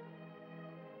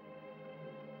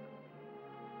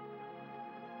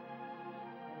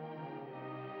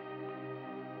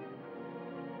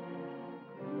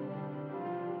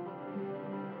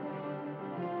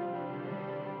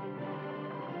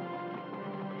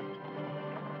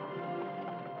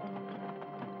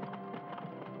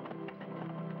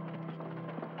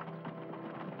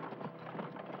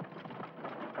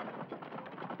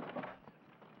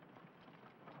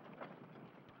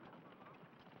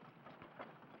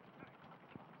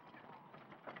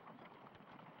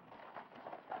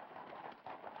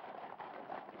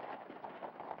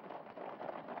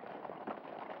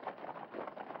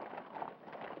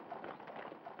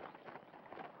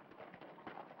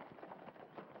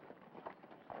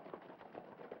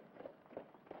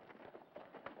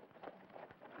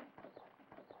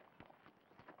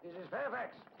 Mrs.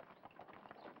 Fairfax!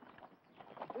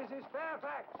 Mrs.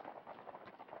 Fairfax!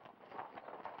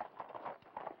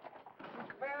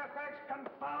 Mrs. Fairfax,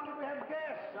 confounded, we have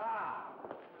guests.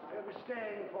 They'll be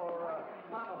staying for a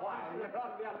while. You're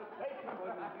on the undertaking.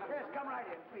 Yes, come right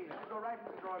in, please. We'll go right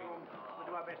into the drawing room. We'll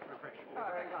do our best to refresh you.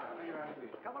 Very kind.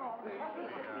 Come along.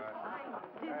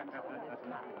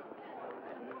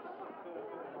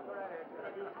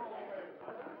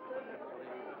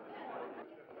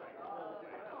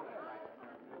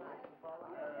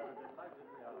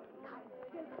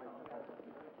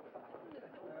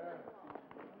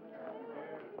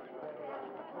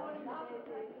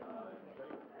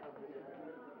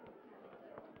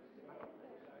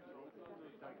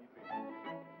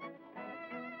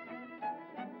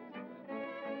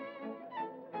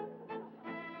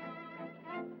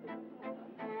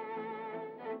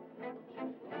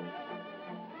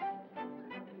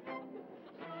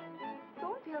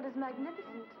 Thornfield is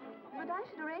magnificent, but I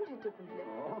should arrange it differently.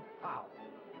 Oh, how?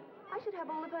 I should have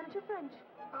all the furniture French.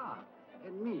 Ah,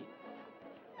 and me.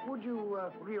 Would you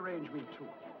rearrange me, too?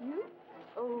 You?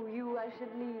 Oh, you I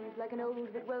should leave like an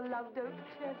old but well-loved oak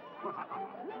chest.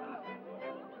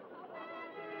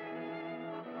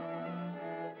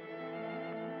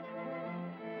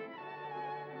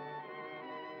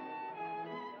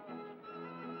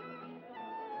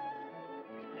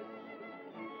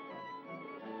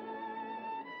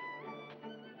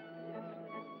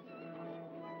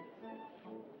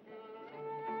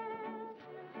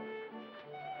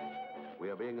 We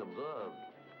are being observed.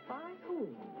 By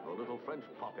whom? A little French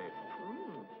poppy.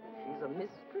 She's a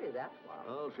mystery, that one.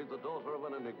 Oh, she's the daughter of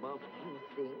an enigma. You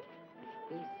think?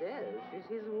 He says she's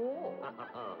his ward.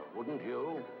 Wouldn't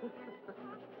you?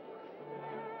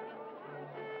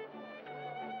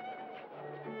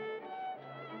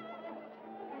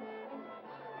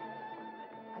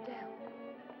 Adele.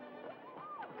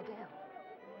 Adele.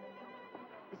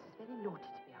 This is very naughty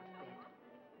to be out of bed.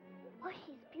 Oh,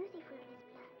 she's beautiful, Miss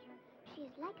Blanche. She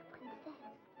is like a princess.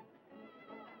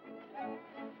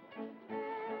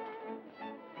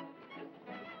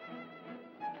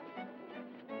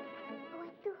 Oh, I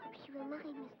do hope she will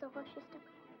marry Mr. Rochester.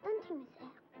 Don't you, Miss Eyre?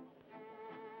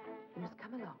 You must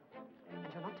come along, and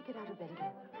you're not to get out of bed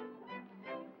again.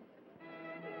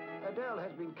 girl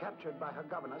has been captured by her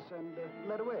governess and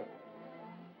led away.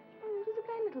 Oh, she's a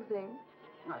plain little thing.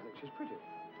 I think she's pretty.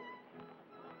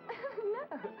 No,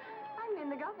 I mean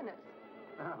the governess.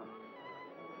 Oh.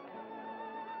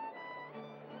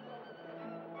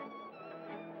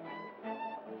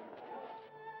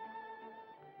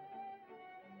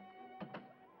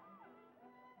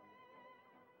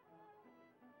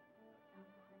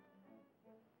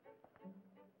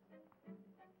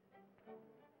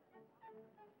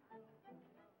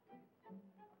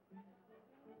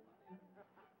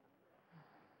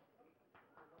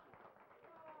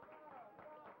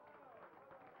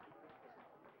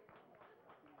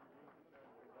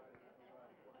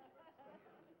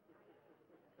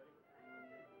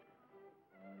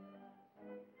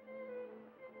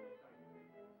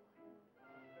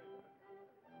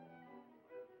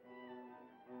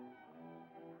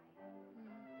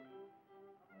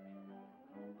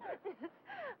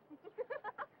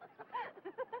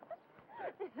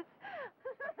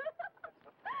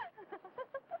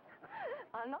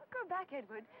 I'll not go back,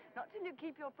 Edward. Not till you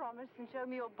keep your promise and show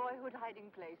me your boyhood hiding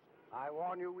place. I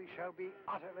warn you, we shall be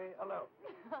utterly alone.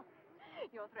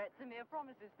 Your threats are mere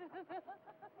promises.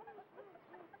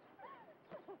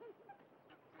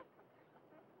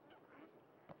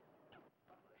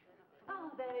 Ah,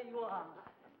 there you are.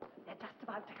 They're just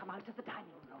about to come out of the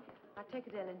dining room. I'll take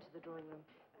Adele into the drawing room.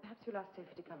 Perhaps you'll ask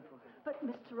Sophie to come for her. But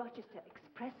Mr. Rochester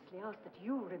expressly asked that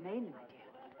you remain, my dear.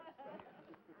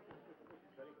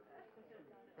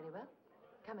 Very well.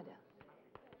 Come, Adele.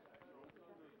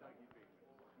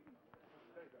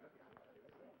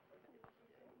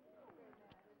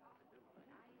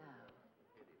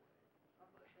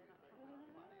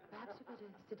 Now, perhaps you better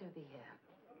sit over here.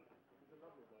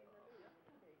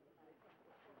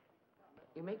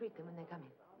 You may greet them when they come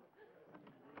in.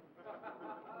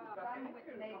 I'm with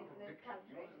the ladies in this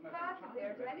country. Far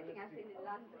superior to anything I've seen in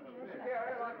London.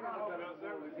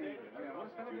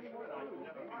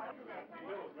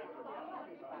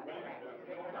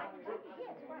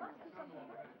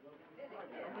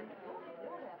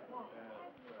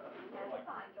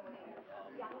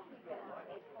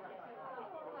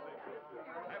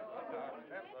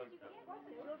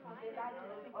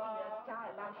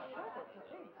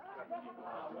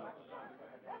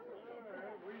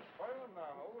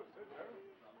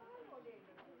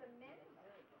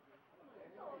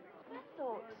 I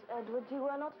thought, Edward, you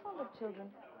were not fond of children.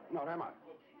 Nor am I.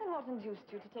 Then what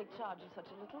induced you to take charge of such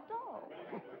a little doll?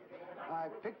 I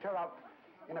picked her up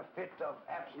in a fit of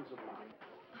absence of mind.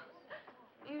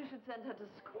 You should send her to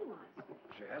school.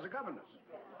 She has a governess.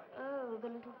 Oh, the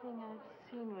little thing I've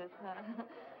seen with her.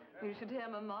 You should hear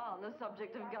Mamma on the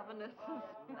subject of governesses.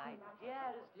 My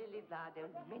dearest Lily Flower,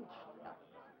 don't mention governors.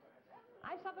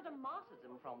 I've suffered a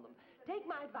martyrdom from them. Take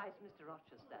my advice, Mr.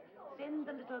 Rochester. Send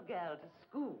the little girl to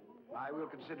school. I will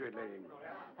consider it, Lady Ingram.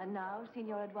 And now,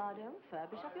 Signor Eduardo,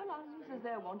 furbish up your lungs as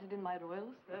they're wanted in my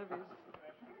royal service.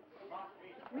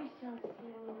 We shall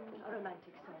sing a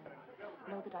romantic song.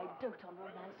 Know that I dote on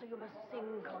romance, so you must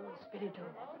sing con spirito.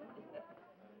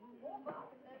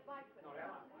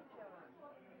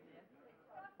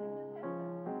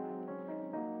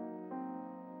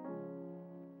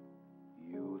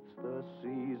 Youth's the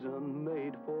season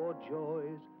made for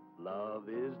joys. Love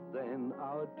is then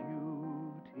our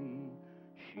duty.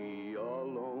 She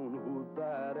alone who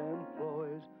that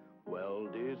employs well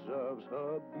deserves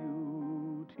her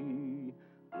beauty.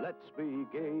 Let's be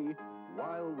gay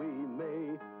while we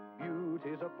may.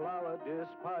 Beauty's a flower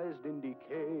despised in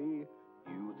decay.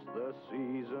 Youth's the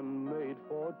season made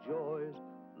for joys.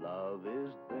 Love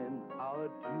is then our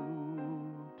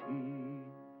duty.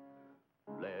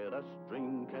 Let us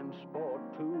drink and sport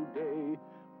today.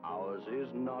 Ours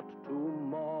is not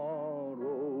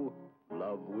tomorrow.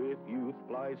 Love with youth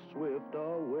flies swift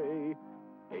away.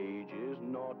 Age is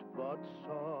naught but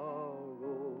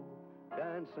sorrow.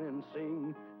 Dance and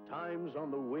sing, time's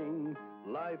on the wing.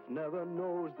 Life never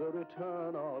knows the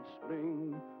return of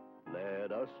spring.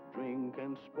 Let us drink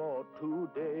and sport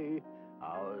today.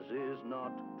 Ours is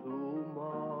not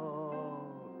tomorrow.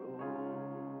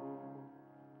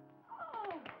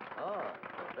 Ah,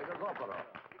 take a opera.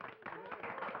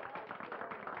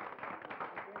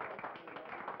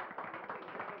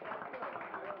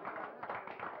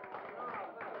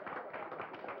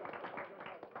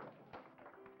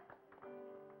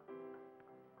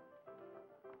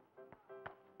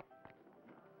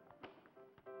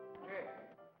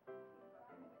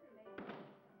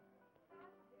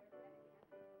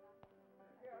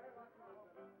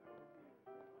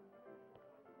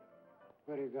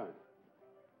 Where are you going?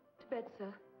 To bed,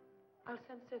 sir. I'll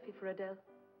send Sophie for Adele.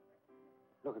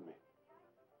 Look at me.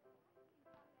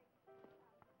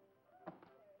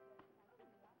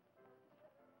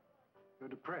 You're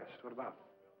depressed. What about?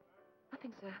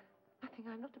 Nothing, sir. Nothing.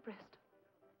 I'm not depressed.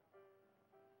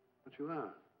 But you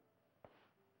are.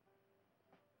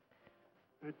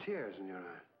 There are tears in your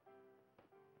eye.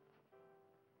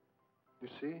 You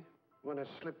see? One has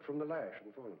slipped from the lash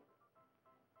and fallen.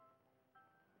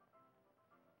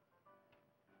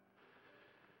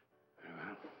 Very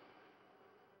well.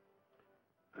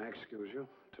 I excuse you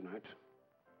tonight.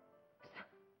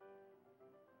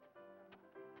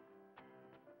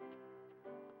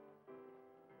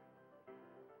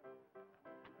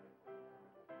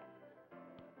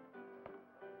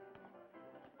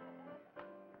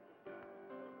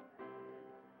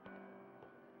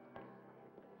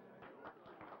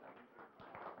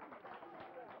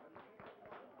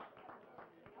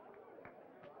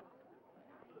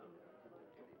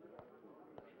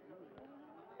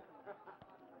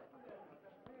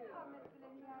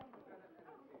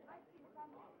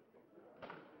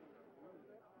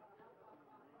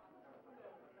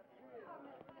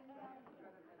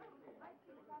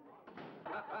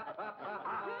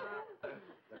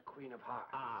 The Queen of Hearts.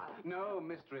 Ah, no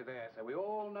mystery there, sir. We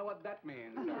all know what that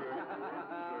means.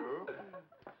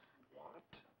 What?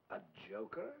 A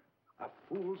joker? A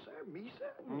fool, sir? Me,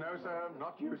 sir? No, sir.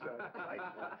 Not you, sir.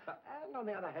 And on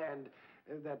the other hand,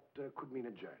 that could mean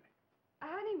a journey. A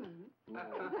honeymoon? No.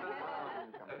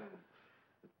 Come on.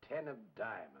 The 10 of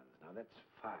diamonds. Now, that's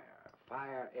fire.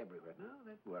 Fire everywhere. No,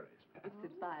 that worries me. It's the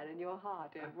fire in your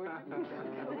heart, Edward.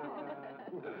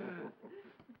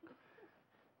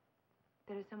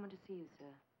 There is someone to see you,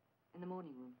 sir, in the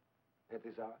morning room. At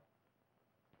this hour?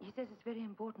 He says it's very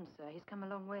important, sir. He's come a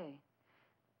long way.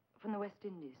 From the West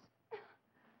Indies.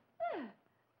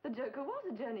 The joker was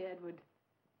a journey, Edward.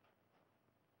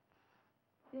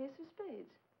 The ace of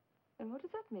spades. And what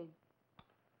does that mean?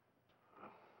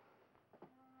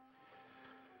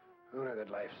 You know that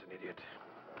life's an idiot.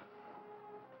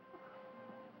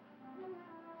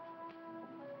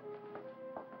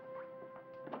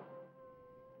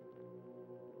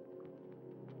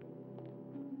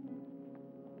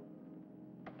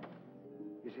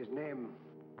 Is his name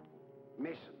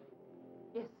Mason?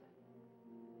 Yes, sir.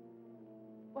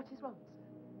 What is wrong, sir?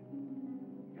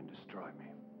 He can destroy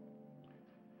me.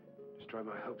 Destroy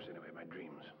my hopes, anyway, my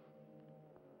dreams.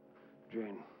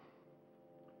 Jane,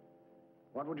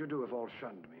 what would you do if all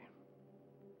shunned me?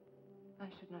 I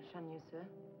should not shun you, sir.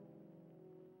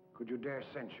 Could you dare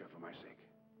censure for my sake?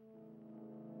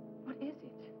 What is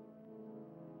it?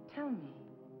 Tell me.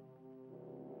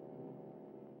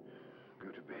 Go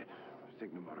to bed.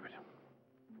 Think no more of it.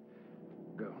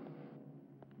 Go.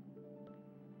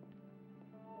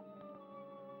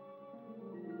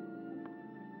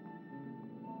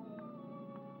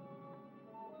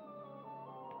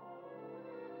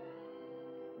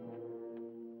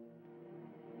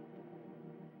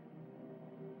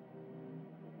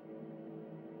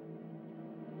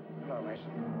 Hello,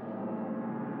 Mason.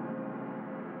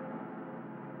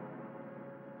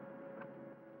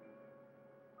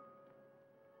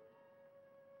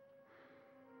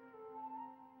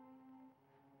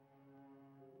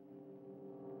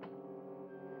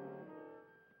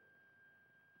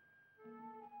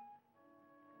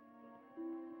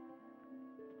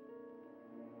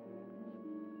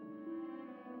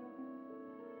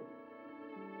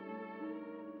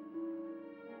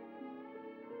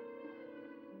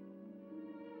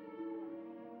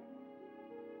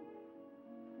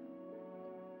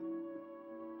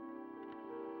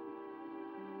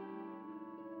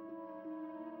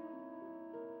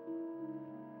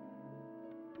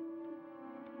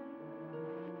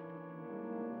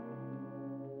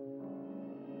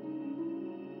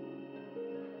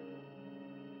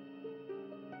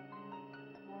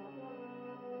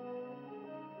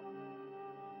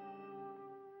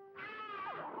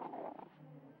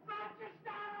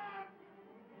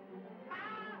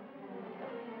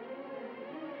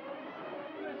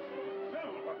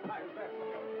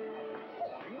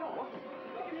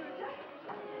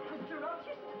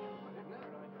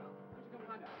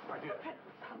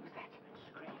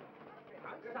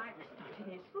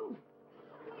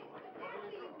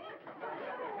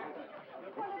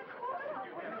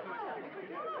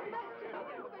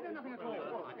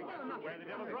 Where the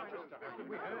devil's Rochester?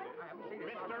 We heard it. I haven't seen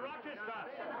it. Mr. Rochester!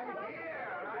 I'm here!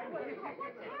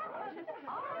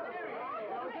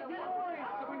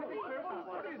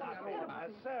 A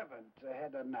servant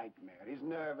had a nightmare. He's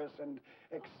nervous and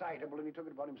excitable, and he took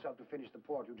it upon himself to finish the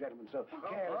port, you gentlemen, so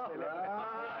carelessly left it.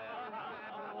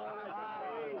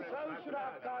 So should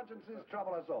our consciences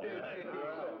trouble us all.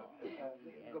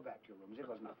 Go back to your rooms. It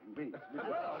was nothing, please.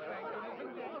 Well,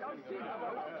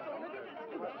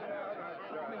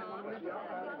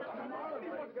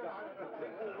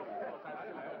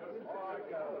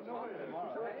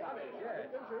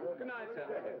 Good night, sir.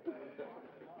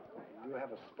 You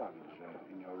have a sponge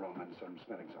in your room and some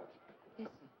smelling salts. Yes,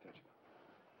 sir.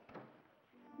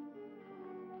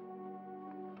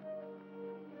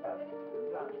 Fetch.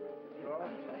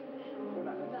 Good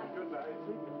night. Good night.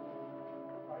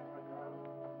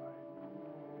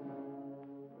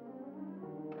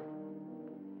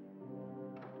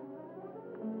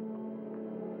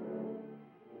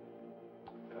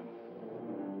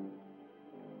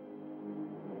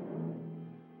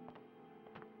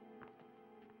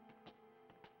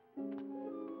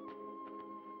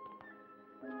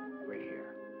 Wait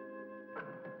here.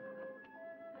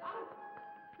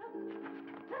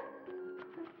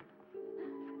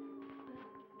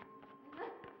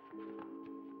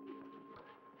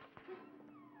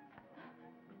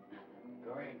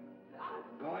 Go in.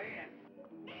 Go in.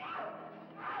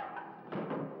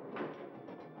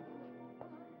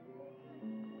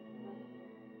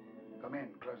 Come in.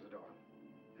 Close the door.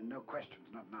 And no questions,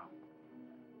 not now.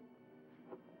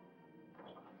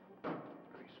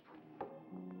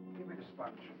 Give me the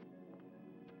sponge.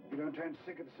 You don't turn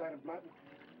sick at the sight of blood?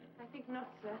 I think not,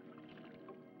 sir.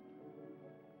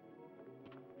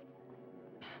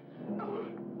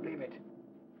 Leave it.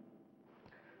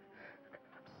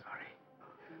 I'm sorry,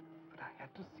 but I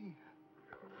had to see her.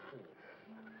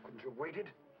 Couldn't you have waited?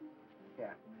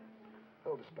 Here.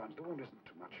 Hold the sponge. The wound isn't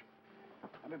too much.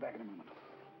 I'll be back in a moment.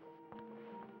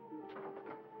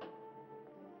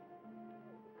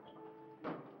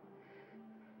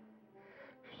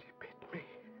 She bit me.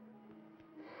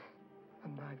 A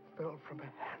knife fell from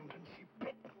her hand and she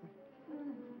bit me.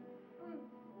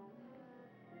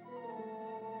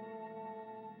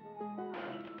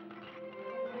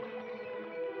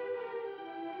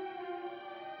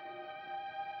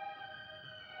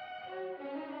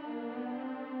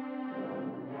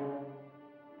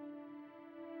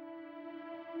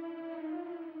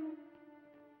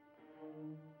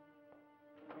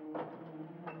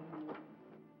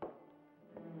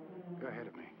 Go ahead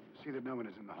of me. See that no one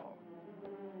is in the hall.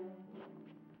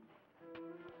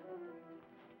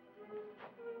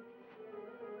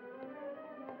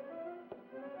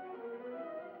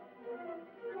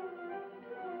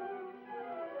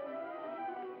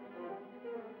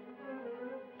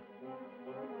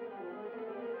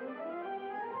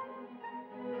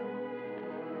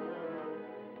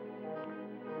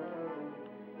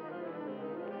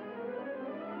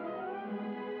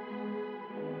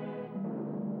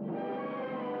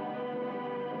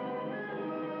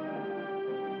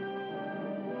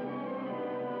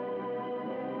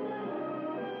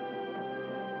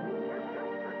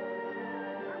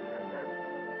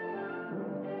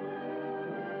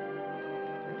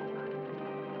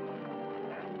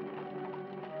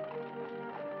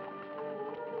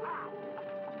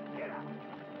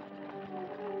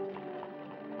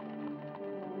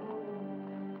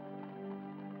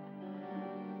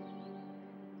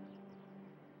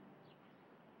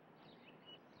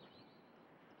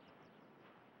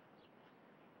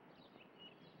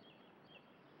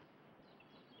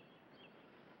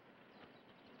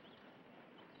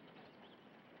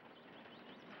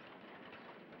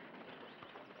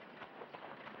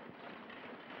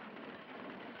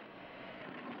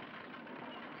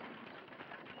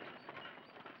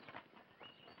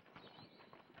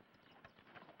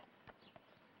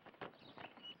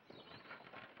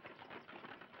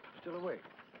 Still awake?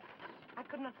 I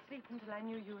could not sleep until I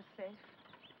knew you were safe.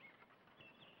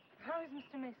 How is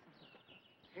Mr. Mason?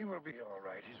 He will be all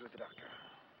right. He's with the doctor.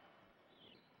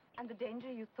 And the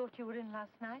danger you thought you were in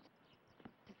last night?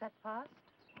 Is that past?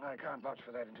 I can't vouch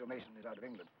for that until Mason is out of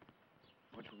England,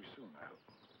 which will be soon, I hope.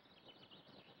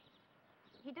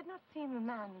 He did not seem a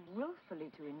man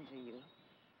willfully to injure you.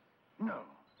 No,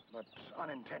 but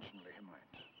unintentionally he might.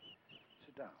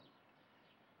 Sit down.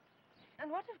 And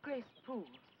what of Grace Poole?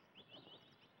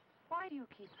 Why do you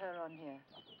keep her on here?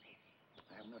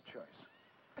 I have no choice.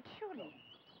 But surely...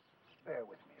 Bear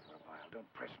with me for a while.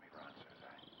 Don't press me for answers.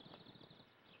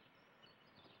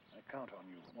 I count on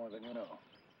you more than you know.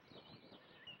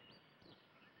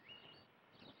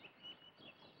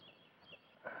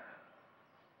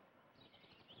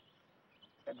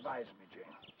 Advise me, Jane.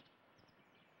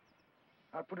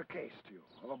 I'll put a case to you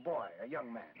of a boy, a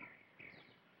young man,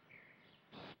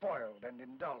 spoiled and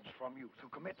indulged from youth, who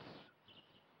commits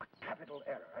a capital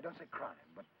error. I don't say crime,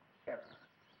 but error.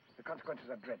 The consequences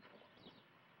are dreadful.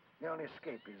 The only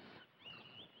escape is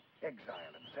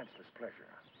exile and senseless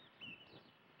pleasure.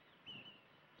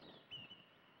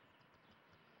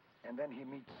 And then he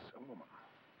meets a woman.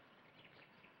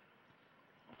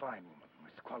 A fine woman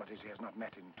with qualities he has not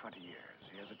met in 20 years.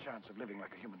 He has a chance of living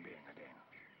like a human being again.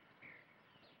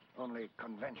 Only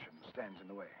convention stands in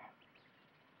the way.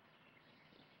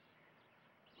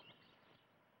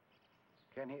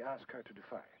 Can he ask her to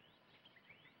defy it?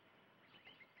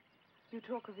 You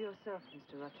talk of yourself,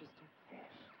 Mr. Rochester. Yes.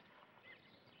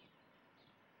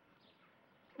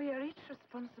 We are each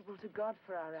responsible to God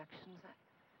for our actions.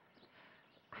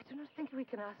 I do not think we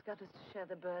can ask others to share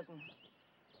the burden.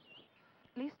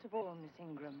 Least of all, Miss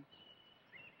Ingram.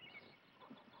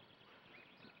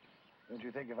 Don't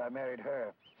you think if I married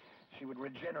her, she would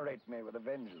regenerate me with a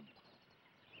vengeance?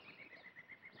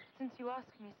 Since you ask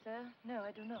me, sir, no,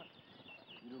 I do not.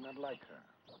 You do not like her.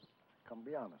 Come,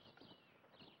 be honest.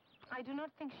 I do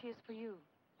not think she is for you.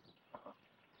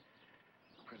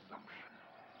 Presumption.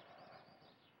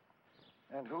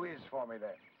 And who is for me,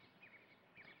 then?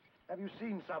 Have you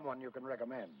seen someone you can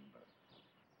recommend?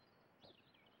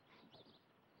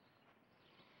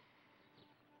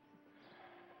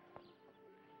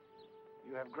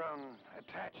 You have grown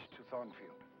attached to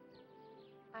Thornfield.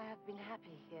 I have been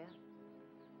happy here.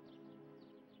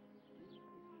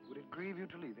 Would it grieve you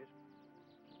to leave it?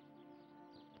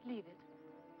 Leave it?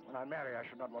 When I marry, I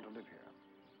should not want to live here.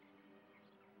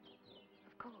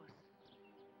 Of course.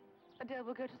 Adele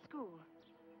will go to school.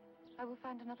 I will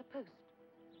find another post.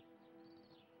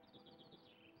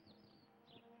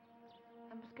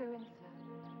 I must go in, sir.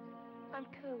 I'm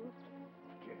cold.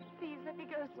 Jane. Please, let me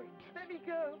go. Wait. Let me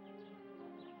go.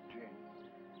 Jane.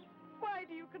 Why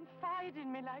do you confide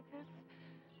in me like this?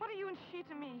 What are you and she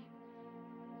to me?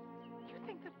 You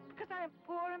think that because I am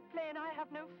poor and plain, I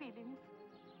have no feelings?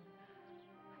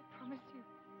 I promise you,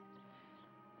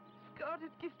 if God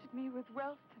had gifted me with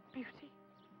wealth and beauty,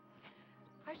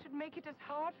 I should make it as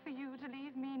hard for you to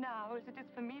leave me now as it is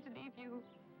for me to leave you.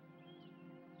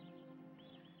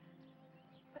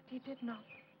 But he did not.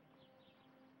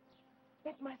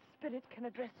 Yet my spirit can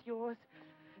address yours,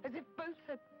 as if both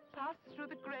had passed through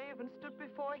the grave and stood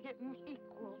before him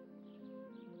equal.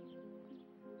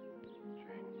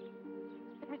 Jane.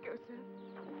 Let me go, sir.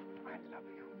 I love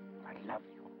you. I love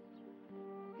you.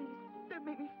 Please, don't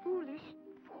make me foolish.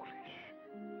 Foolish.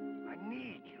 I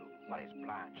need you. What is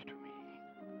Blanche to me?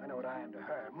 I know what I am to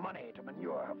her. Money to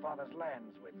manure her father's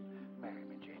lands with. Marry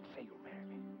me, Jane. Say you'll marry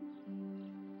me.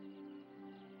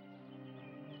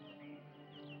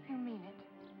 You mean it?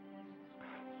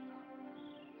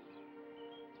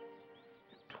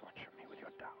 You torture me with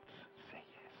your doubts. Say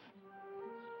yes.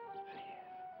 Say yes.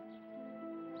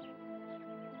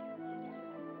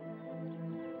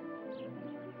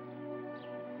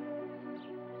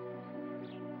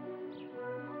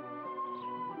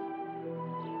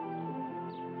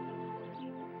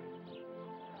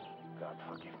 God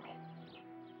forgive me.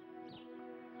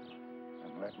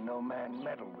 And let no man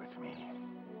meddle with me,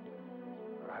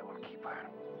 or I will keep her.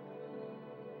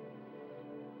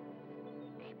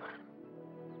 Keep her.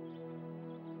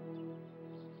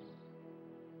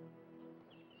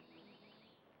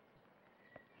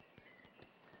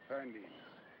 Ferndean,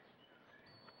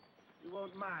 you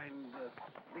won't mind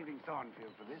leaving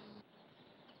Thornfield for this?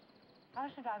 How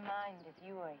should I mind if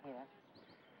you were here?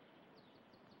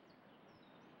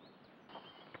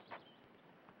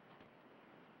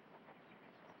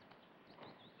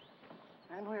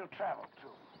 And we'll travel,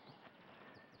 too.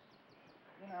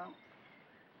 You know,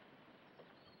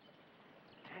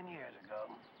 10 years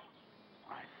ago,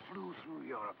 I flew through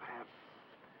Europe half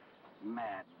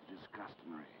mad with disgust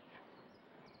and rage.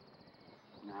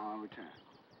 Now I'll return.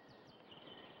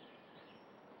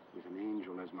 With an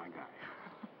angel as my guide.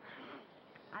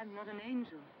 I'm not an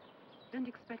angel. Don't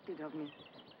expect it of me.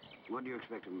 What do you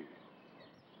expect of me?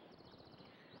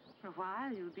 For a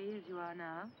while, you'll be as you are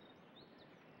now.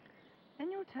 Then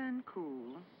you'll turn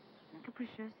cool and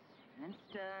capricious and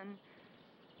stern,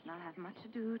 and I'll have much to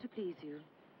do to please you.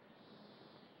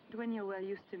 But when you're well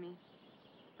used to me,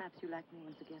 perhaps you like me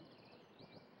once again.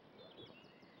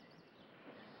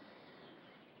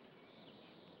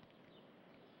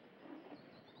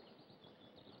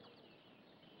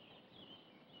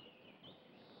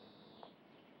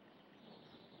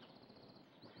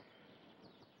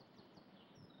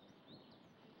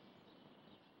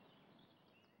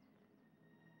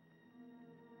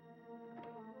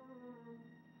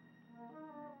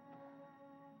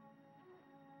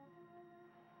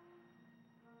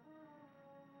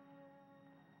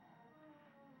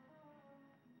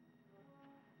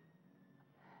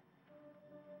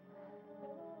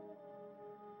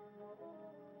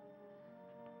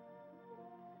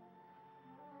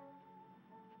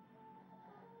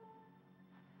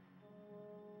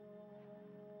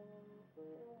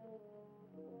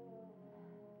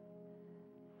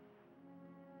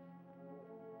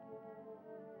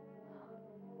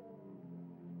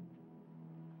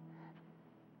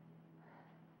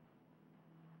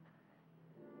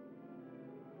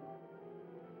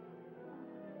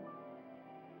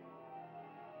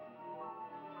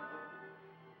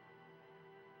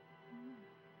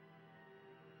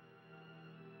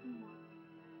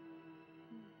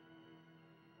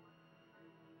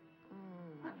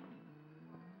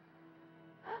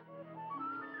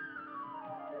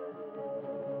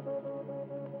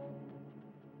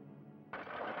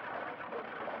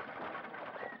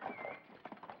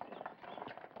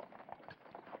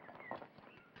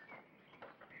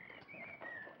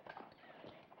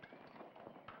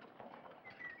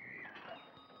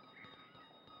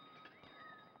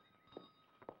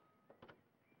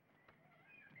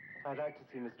 I'd like to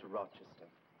see Mr. Rochester.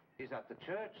 He's at the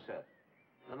church, sir.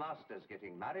 The master's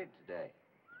getting married today.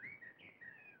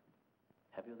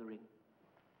 Have you the ring?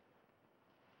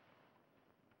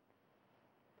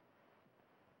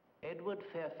 Edward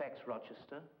Fairfax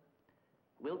Rochester,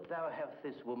 wilt thou have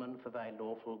this woman for thy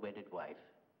lawful wedded wife,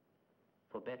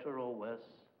 for better or worse,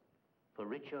 for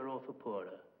richer or for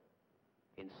poorer,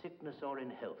 in sickness or in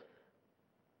health,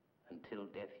 until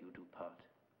death you do part?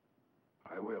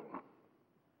 I will.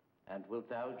 And wilt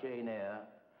thou, Jane Eyre,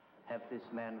 have this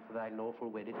man for thy lawful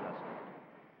wedded husband,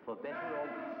 for better or...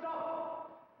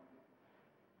 Stop!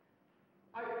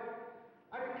 I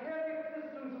declare the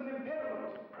existence of an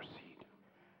impediment. Proceed.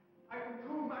 I can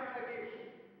prove my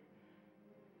allegation.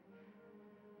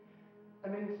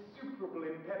 An insuperable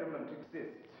impediment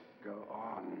exists. Go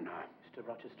on. Mr.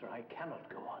 Rochester, I cannot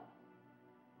go on.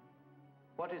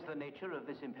 What is the nature of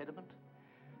this impediment?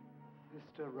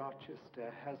 Mr.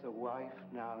 Rochester has a wife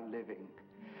now living.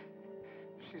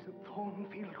 She's at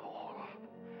Thornfield Hall.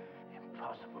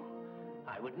 Impossible.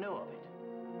 I would know of it.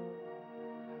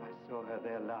 I saw her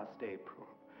there last April.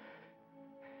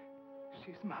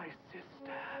 She's my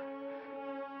sister.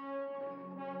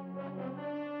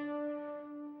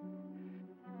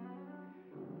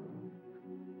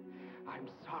 I'm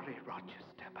sorry,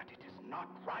 Rochester, but it is not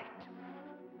right.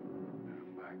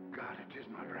 My God, it is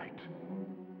not right.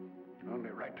 Only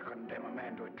right to condemn a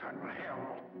man to eternal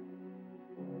hell.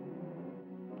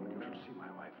 You should see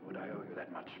my wife. Would I owe you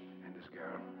that much? And this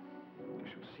girl. You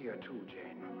should see her too,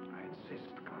 Jane. I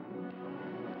insist. Come.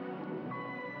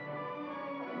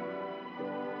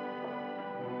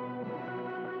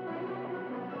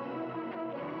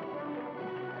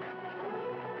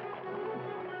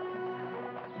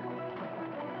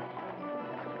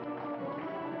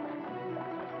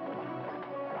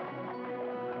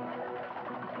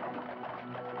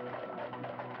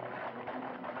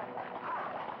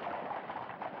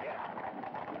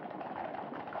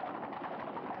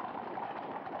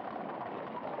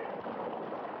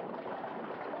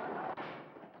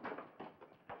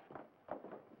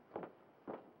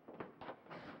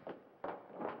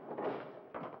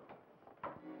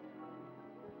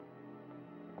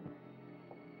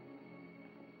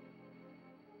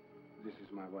 This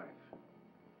is my wife.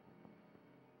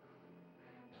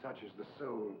 Such is the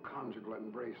sole conjugal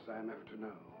embrace I am ever to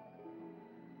know.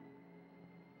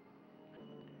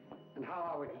 And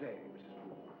how are we today, Mrs.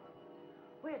 Moore?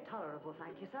 We're tolerable,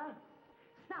 thank you, sir.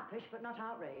 Snappish, but not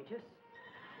outrageous.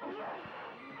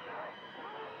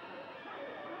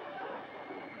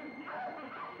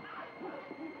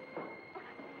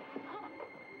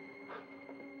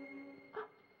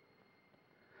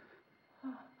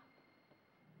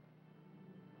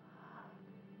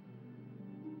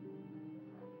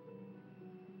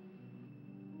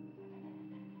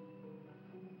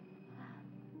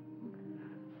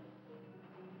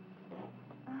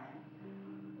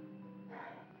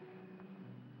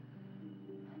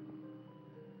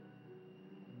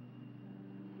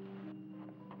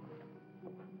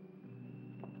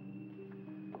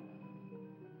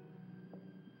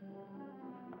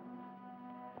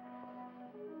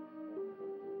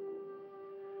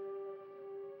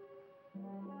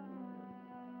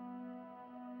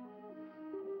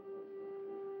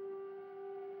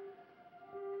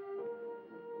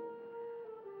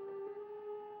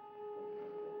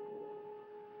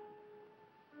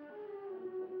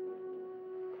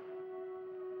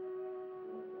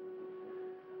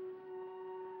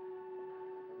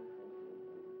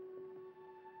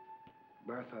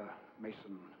 Bertha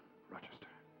Mason Rochester.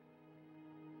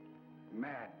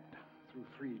 Mad through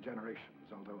 3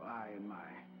 generations, although I, in my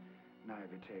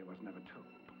naivete, was never told.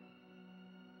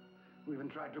 Who even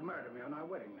tried to murder me on our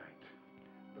wedding night.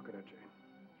 Look at her, Jane.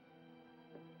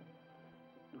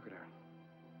 Look at her.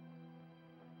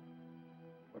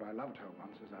 What I loved her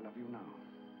once as I love you now.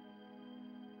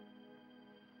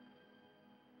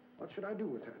 What should I do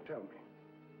with her? Tell me.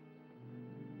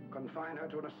 Confine her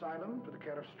to an asylum to the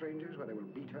care of strangers where they will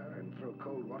beat her and throw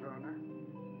cold water on her?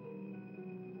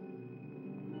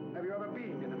 Have you ever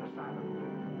been in an asylum?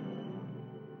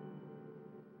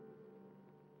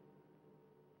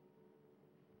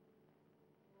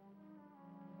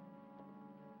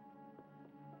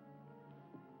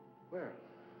 Well,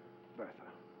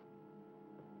 Bertha,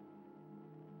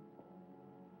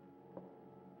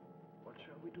 what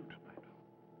shall we do tonight?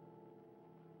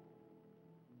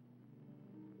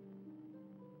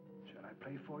 Shall I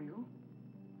play for you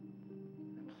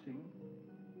and sing?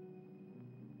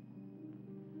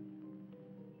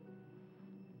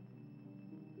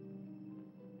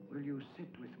 Will you sit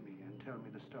with me and tell me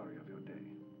the story of your day?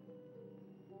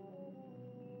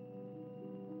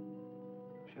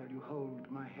 Shall you hold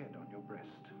my head on your breast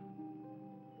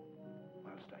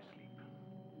whilst I sleep?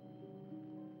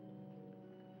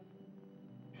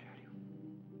 Shall you?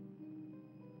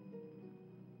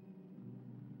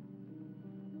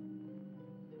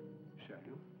 Shall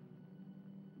you?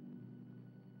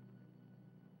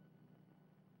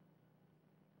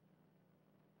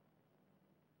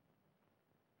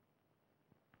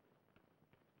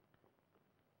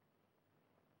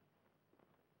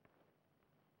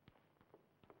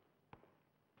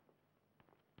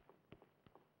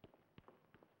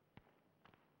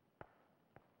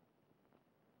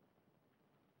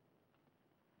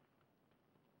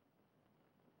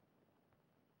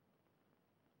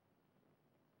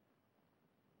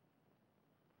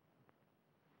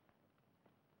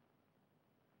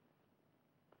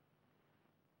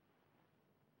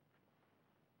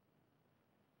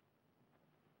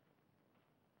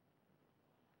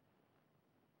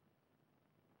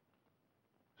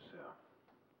 So,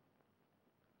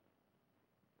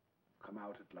 come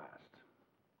out at last.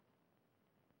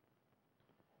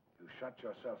 You shut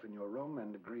yourself in your room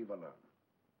and grieve alone.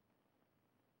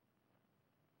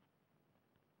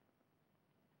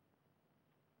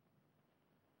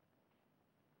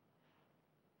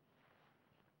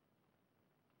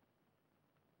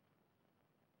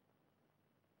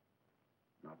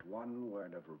 Not one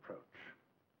word of reproach.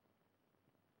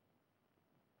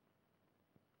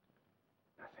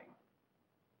 Nothing.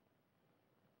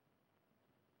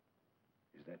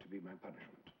 Is that to be my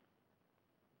punishment?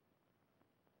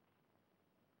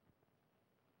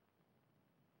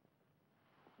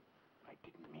 I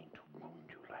didn't mean to wound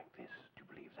you like this. Do you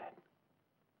believe that?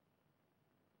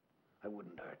 I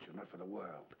wouldn't hurt you, not for the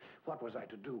world. What was I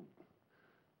to do?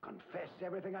 Confess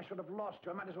everything I should have lost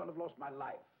you? I might as well have lost my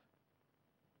life.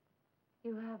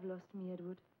 You have lost me,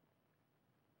 Edward.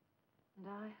 And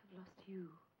I have lost you.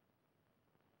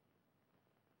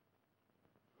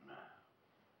 No.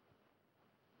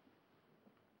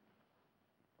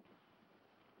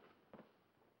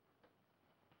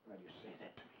 Why do you say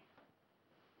that to me?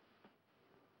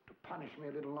 To punish me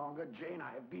a little longer, Jane,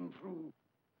 I have been through.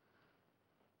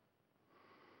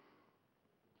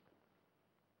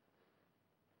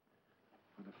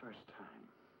 For the first time,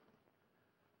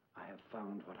 I have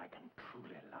found what I can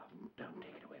truly love. Don't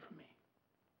take it away from me.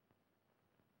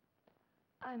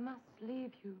 I must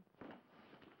leave you.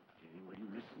 Jane, will you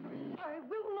listen to me? I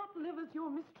will not live as your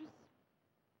mistress.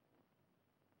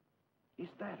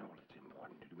 Is that all that's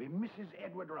important to be Mrs.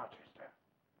 Edward Rochester?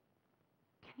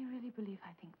 Can you really believe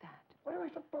I think that? What am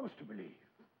I supposed to believe?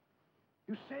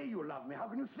 You say you love me. How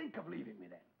can you think of leaving me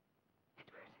then?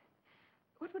 Edward,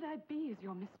 what would I be as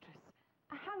your mistress?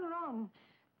 A hanger-on,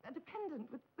 a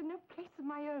dependent with no place of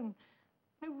my own,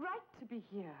 no right to be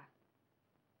here.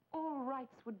 All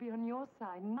rights would be on your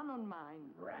side, none on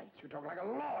mine. Right. You talk like a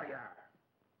lawyer.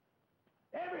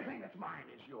 Everything that's mine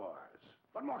is yours.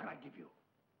 What more can I give you?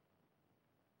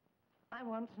 I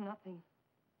want nothing.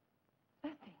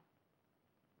 Nothing.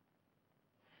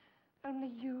 Only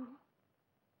you.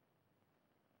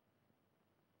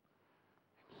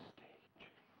 Stay, Jane.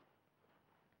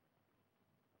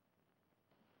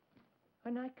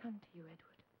 When I come to you,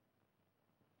 Edward,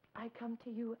 I come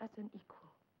to you as an equal.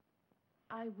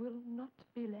 I will not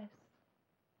be less.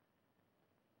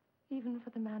 Even for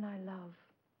the man I love.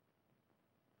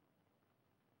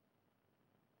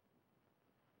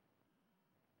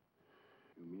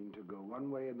 You mean to go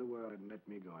one way in the world and let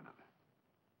me go another?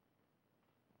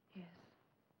 Yes.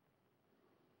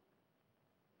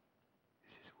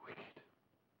 This is wicked.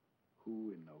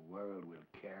 Who in the world will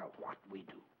care what we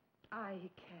do? I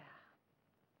care.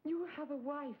 You have a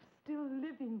wife still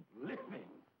living.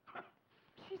 Living?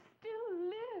 She still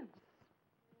lives.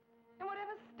 In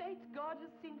whatever state God has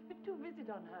seen fit to visit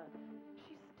on her,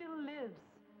 she still lives.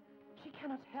 She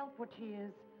cannot help what she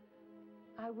is.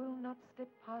 I will not slip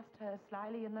past her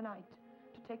slyly in the night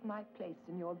to take my place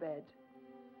in your bed.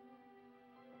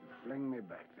 You fling me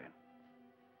back, then,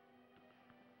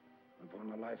 upon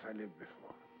the life I lived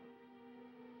before.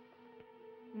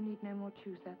 You need no more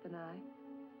choose that than I.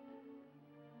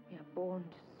 We are born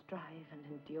to strive and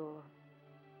endure.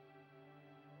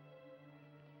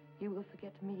 You will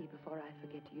forget me before I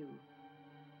forget you.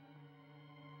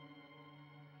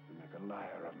 You make a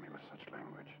liar of me with such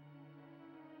language.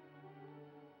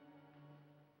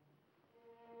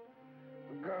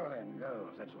 Go then, go.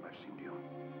 That's all I've seen to you.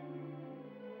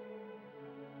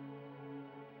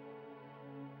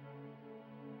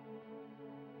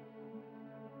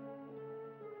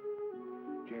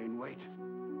 Jane, wait.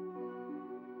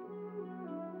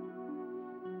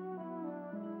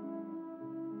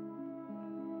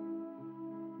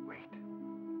 Wait.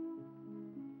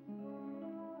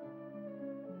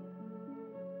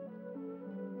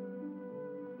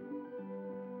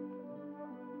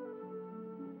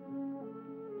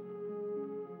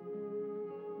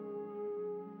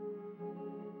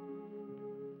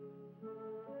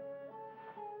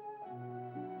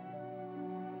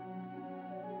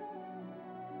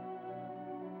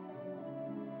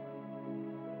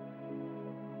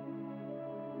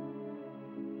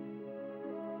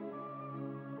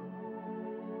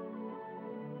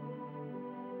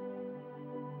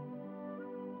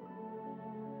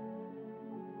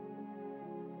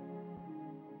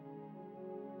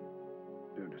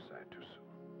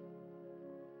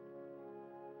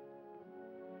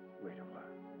 wait a while.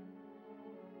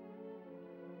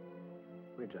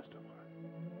 Wait just a while.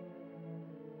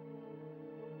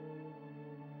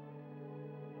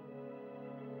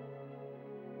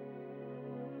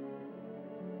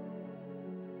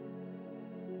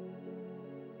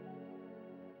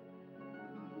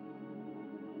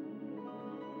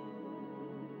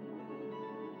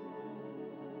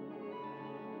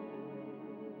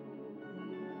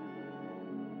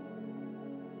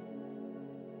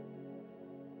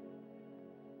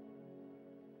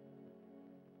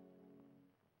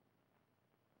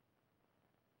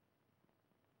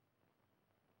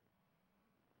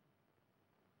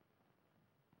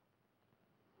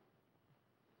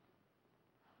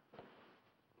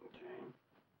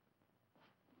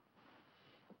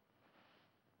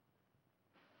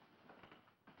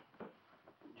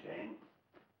 Jane?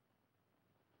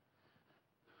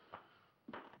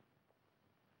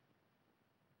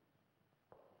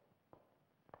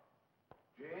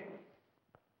 Jane?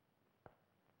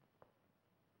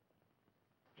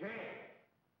 Jane?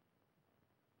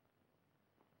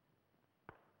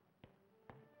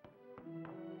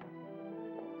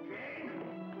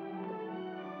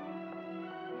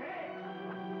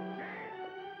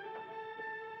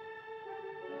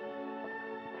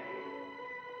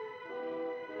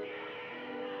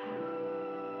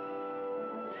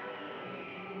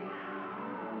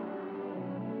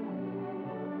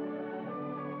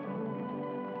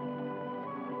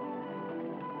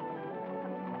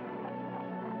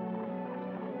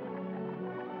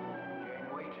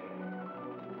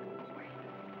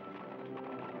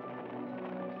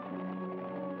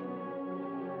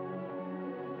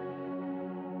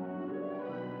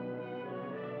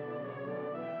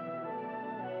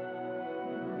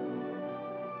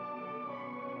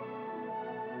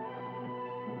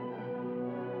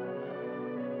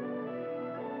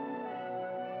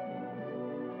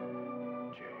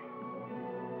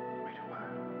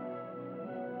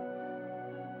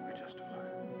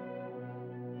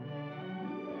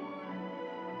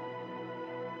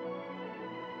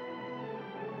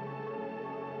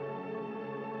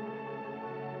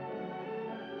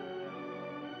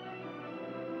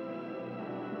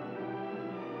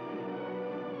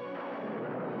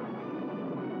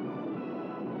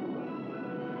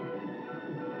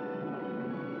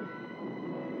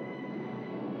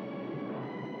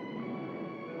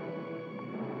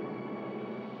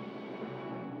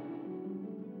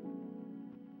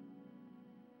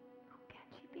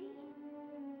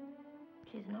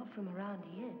 She's not from around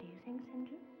here, do you think, St.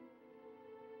 John?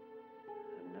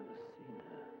 I've never seen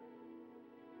her.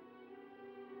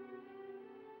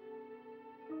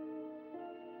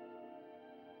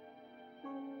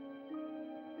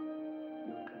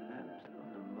 You collapsed on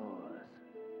the moors.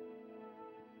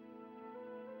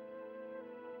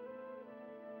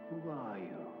 Who are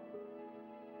you?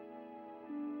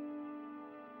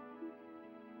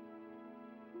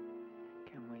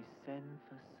 Can we send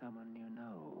for someone you know?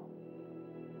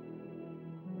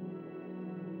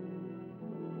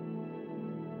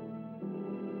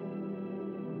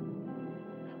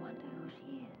 I wonder who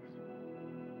she is.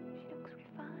 She looks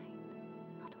refined,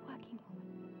 not a working woman.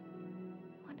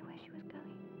 Wonder where she was going.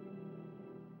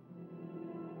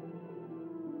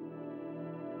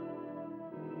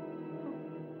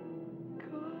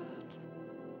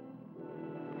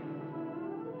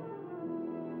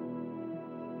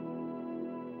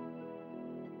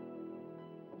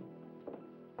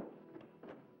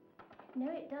 No,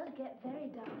 it does get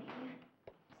very dull here.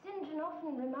 St. John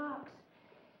often remarks,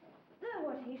 though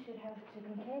what he should have to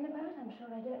complain about, I'm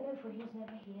sure I don't know, for he's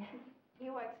never here.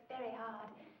 He works very hard.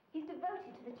 He's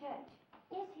devoted to the church.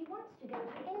 Yes, he wants to go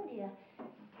to India,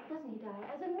 doesn't he, Di,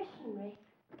 as a missionary.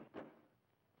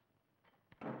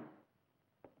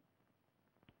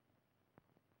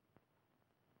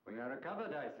 We are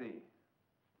recovered, I see.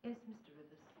 Yes, Mr.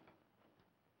 Rivers.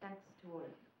 Thanks to all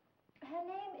of you. Her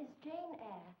name is Jane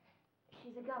Eyre.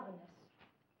 She's a governess.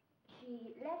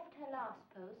 She left her last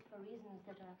post for reasons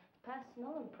that are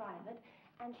personal and private,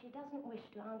 and she doesn't wish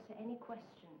to answer any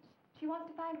questions. She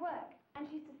wants to find work, and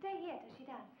she's to stay here till she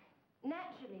does.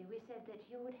 Naturally, we said that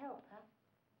you would help her.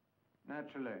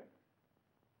 Naturally.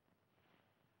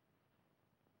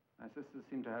 My sisters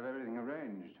seem to have everything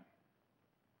arranged.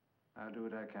 I'll do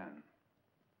what I can.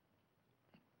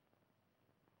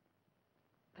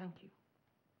 Thank you.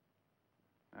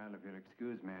 Well, if you'll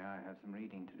excuse me, I have some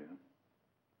reading to do.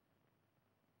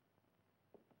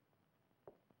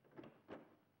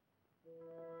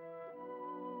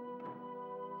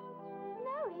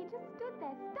 No, he just stood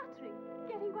there stuttering,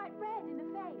 getting quite red in the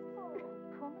face. Oh,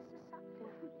 poor Mr.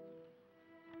 Sutcliffe.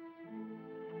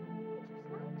 He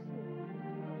just likes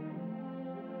you.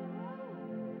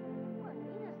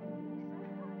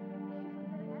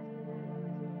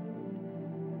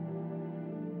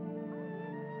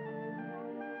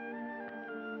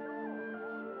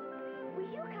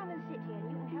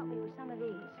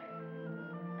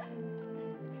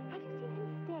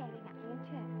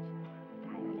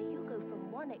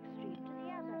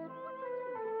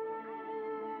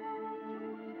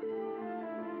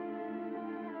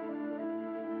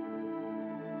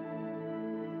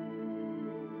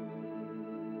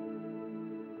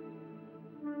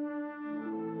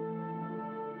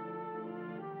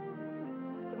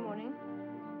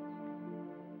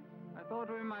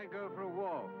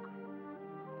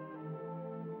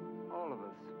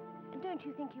 Don't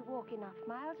you think you walk enough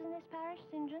miles in this parish,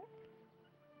 St. John?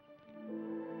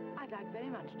 I'd like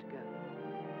very much to go.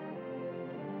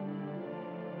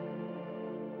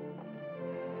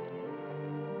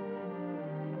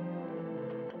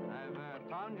 I've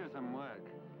found you some work.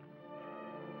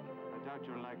 I doubt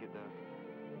you'll like it, though.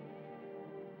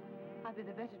 I'll be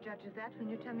the better judge of that when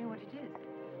you tell me what it is.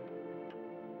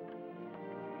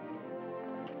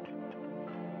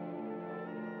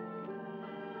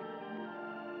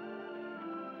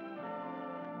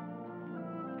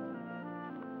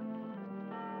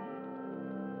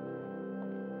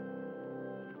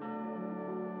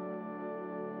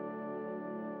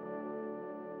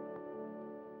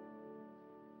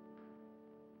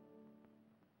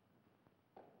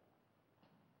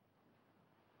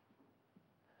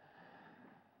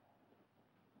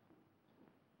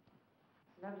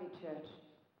 Lovely church.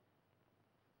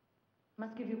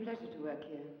 Must give you pleasure to work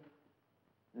here.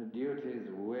 The duties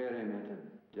weary me to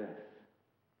death.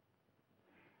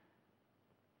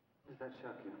 Does that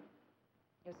shock you?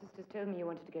 Your sisters told me you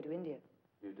wanted to go to India.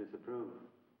 You disapprove?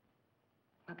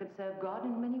 I could serve God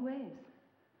in many ways.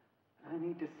 I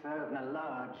need to serve in a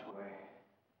large way.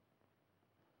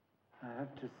 I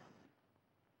have to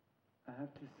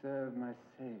serve my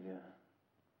Savior.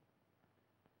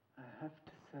 I have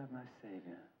to serve my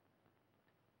Savior.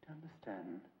 Do you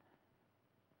understand?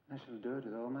 I shall do it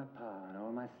with all my power and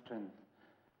all my strength.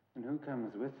 And who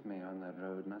comes with me on that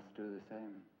road must do the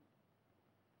same.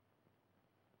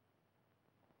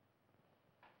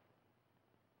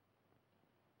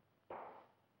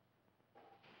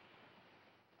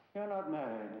 You're not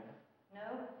married.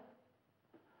 No.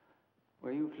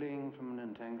 Were you fleeing from an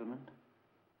entanglement?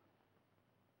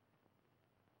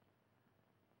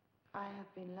 I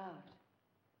have been loved.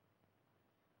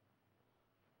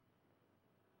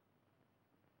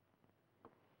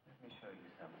 Let me show you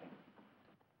something.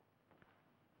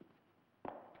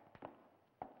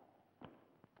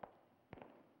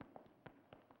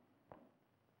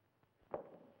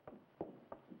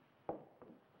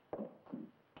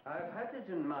 I've had it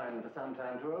in mind for some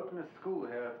time to open a school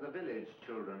here for the village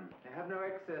children. They have no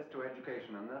access to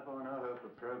education and therefore no hope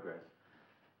of progress.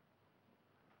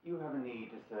 You have a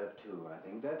need to serve too, I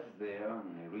think. That's the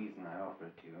only reason I offer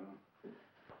it to you.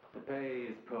 The pay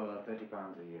is poor, £30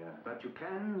 a year, but you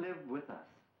can live with us.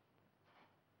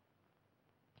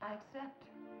 I accept.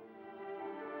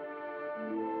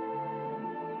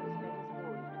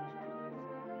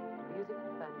 The music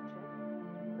and furniture,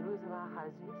 the roofs of our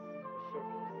houses,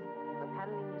 ships, the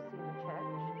paneling you see in the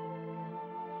church.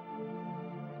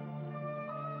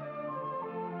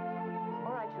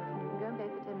 All right, children, you can go and play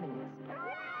for 10 minutes.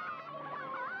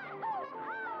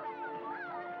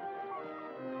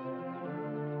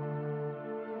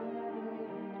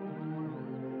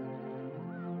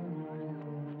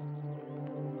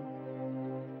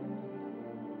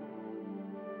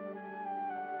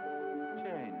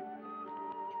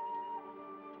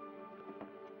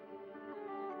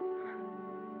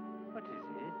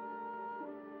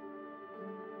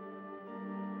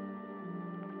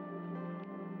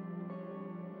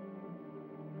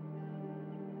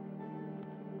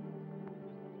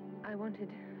 I wanted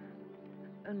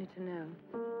only to know.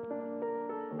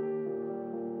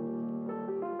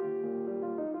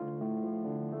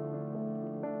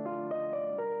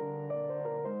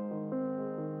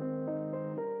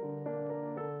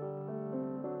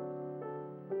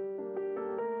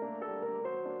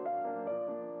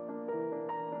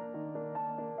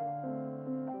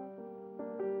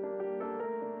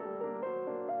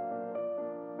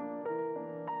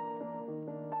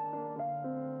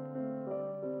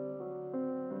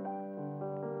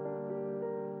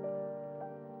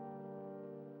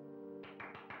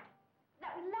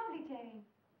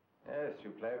 Yes,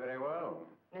 you play very well.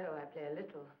 No, I play a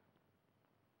little.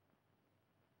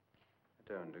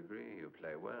 I don't agree. You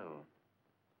play well.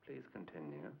 Please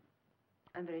continue.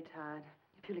 I'm very tired.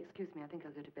 If you'll excuse me, I think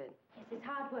I'll go to bed. Yes, it's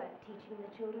hard work teaching the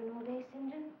children all day,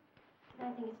 St. John.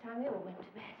 I think it's time we all went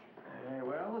to bed. Very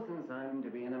well, since I'm to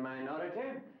be in a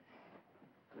minority.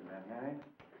 Good night, Mary.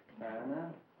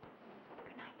 Diana.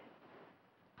 Good night.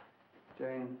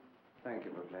 Jane, thank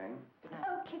you for playing. Good night.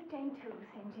 Oh, kiss Jane too,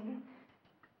 St. John.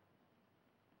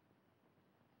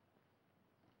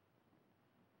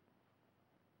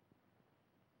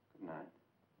 Good night.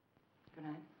 Good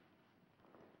night.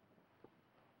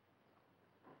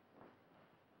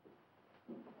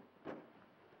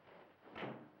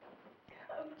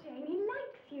 Oh, Jane, he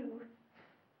likes you.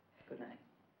 Good night.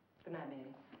 Good night,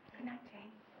 Mary. Good night,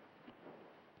 Jane.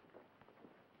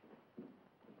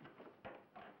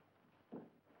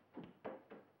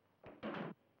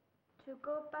 To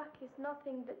go back is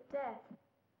nothing but death.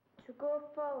 To go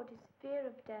forward is fear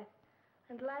of death,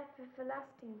 and life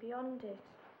everlasting beyond it.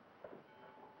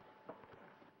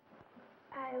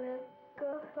 I will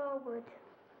go forward.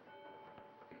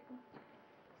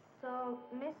 So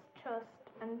Mistrust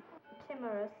and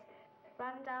Timorous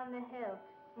ran down the hill,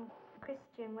 and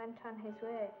Christian went on his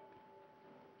way.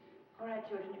 All right,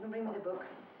 children, you can bring me the book.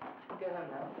 Go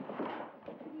home now.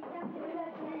 Good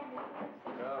afternoon.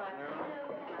 Good afternoon.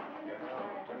 Good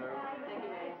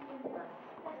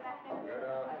afternoon. Good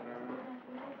afternoon.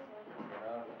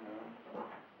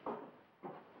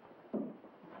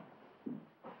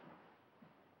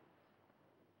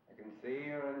 I can see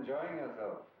you're enjoying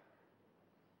yourself.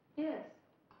 Yes.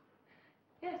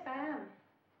 Yes, I am.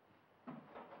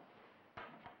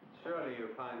 Surely you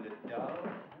find it dull?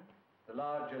 The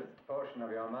largest portion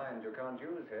of your mind you can't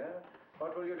use here.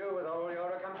 What will you do with all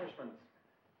your accomplishments?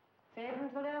 Save them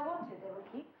till they are wanted, they will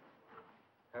keep.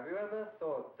 Have you ever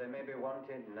thought they may be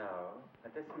wanted now,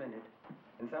 at this minute,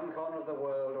 in some corner of the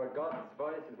world where God's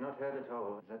voice is not heard at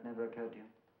all? Has that never occurred to you?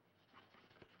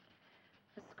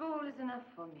 The school is enough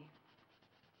for me.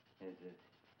 Is it?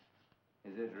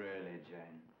 Is it really,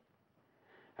 Jane?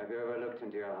 Have you ever looked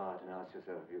into your heart and asked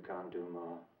yourself if you can't do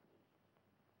more?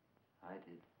 I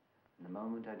did. And the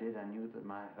moment I did, I knew that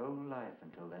my whole life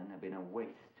until then had been a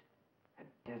waste, a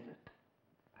desert.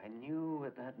 I knew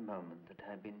at that moment that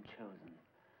I had been chosen,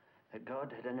 that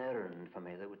God had an errand for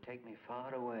me that would take me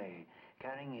far away,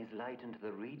 carrying his light into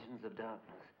the regions of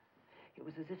darkness. It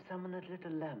was as if someone had lit a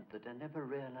lamp that I never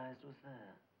realized was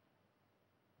there.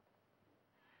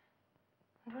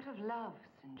 And what of love,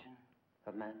 St. John?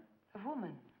 Of man? Of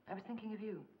woman. I was thinking of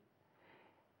you.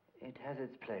 It has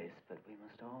its place, but we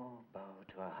must all bow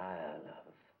to a higher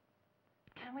love.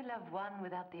 Can we love one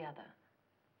without the other?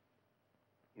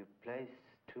 You place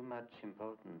too much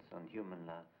importance on human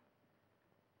love.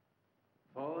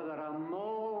 For there are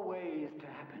more ways to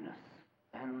happiness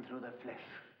than through the flesh.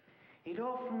 It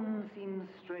often seems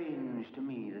strange to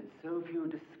me that so few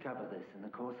discover this in the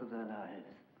course of their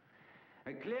lives.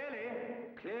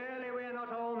 Clearly we are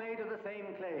not all made of the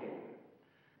same clay.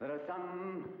 There are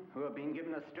some who have been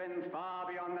given a strength far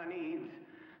beyond their needs.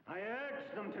 I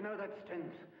urge them to know that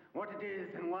strength, what it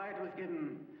is and why it was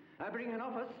given. I bring an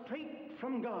offer straight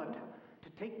from God to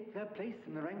take their place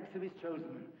in the ranks of his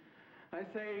chosen. I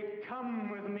say,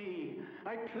 come with me.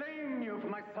 I claim you for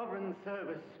my sovereign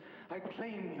service. I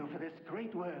claim you for this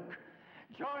great work.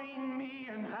 Join me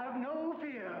and have no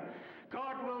fear.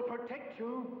 God will protect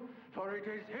you, for it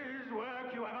is his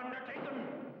work you have undertaken.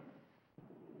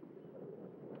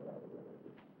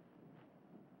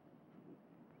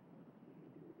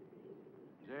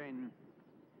 Jane,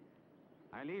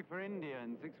 I leave for India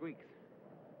in 6 weeks.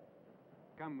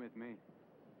 Come with me.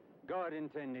 God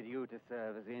intended you to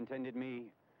serve as he intended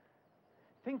me.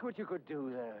 Think what you could do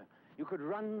there. You could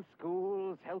run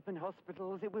schools, help in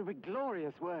hospitals. It will be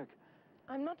glorious work.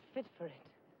 I'm not fit for it.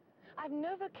 I've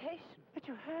no vocation. But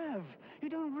you have. You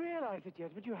don't realize it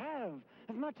yet, but you have.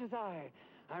 As much as I.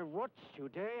 I've watched you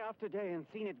day after day and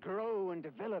seen it grow and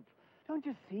develop. Don't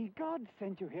you see? God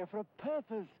sent you here for a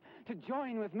purpose. To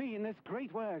join with me in this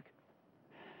great work.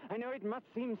 I know it must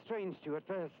seem strange to you at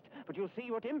first, but you'll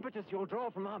see what impetus you'll draw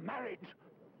from our marriage.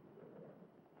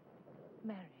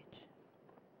 Marriage?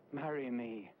 Marry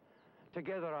me.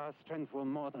 Together our strength will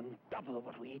more than double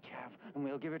what we each have, and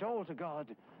we'll give it all to God.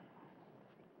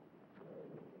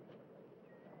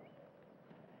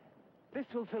 This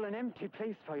will fill an empty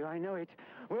place for you, I know it.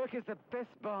 Work is the best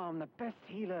balm, the best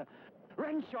healer.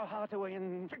 Wrench your heart away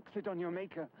and fix it on your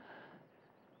maker.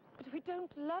 But we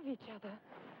don't love each other.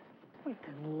 We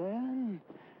can learn.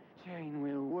 Jane,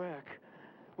 we'll work.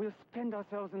 We'll spend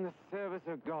ourselves in the service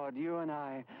of God, you and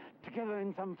I, together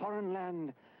in some foreign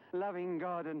land, loving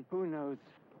God and, who knows,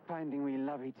 finding we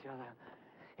love each other.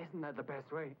 Isn't that the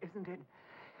best way, isn't it?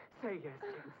 Say yes,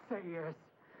 Jane, say yes.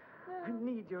 I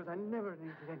need you as I never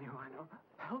needed anyone. Oh,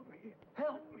 help me,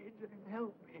 Jane,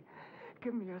 help me.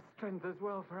 Give me your strength as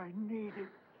well, for I need it.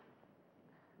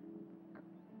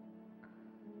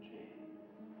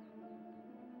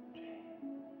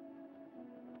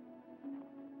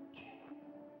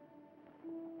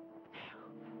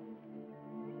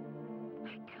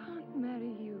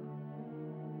 Marry you.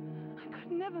 I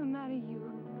could never marry you.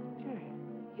 Jane.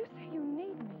 You say you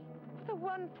need me. The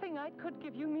one thing I could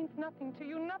give you means nothing to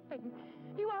you, nothing.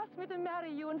 You asked me to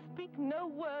marry you and speak no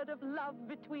word of love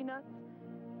between us.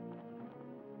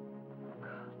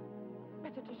 God,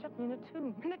 better to shut me in a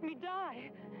tomb and let me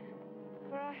die.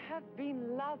 For I have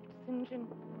been loved, St. John.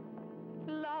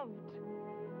 Loved.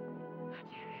 Oh,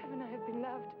 dear heaven, I have been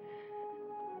loved.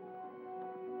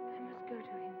 I must go to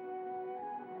him.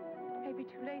 may be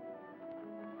too late.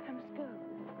 I must go.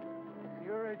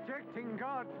 You're rejecting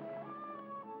God.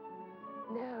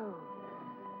 No.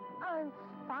 I'm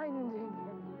finding him.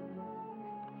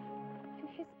 In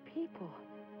his people.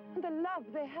 And the love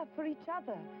they have for each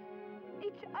other.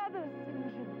 Each other, St.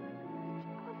 John.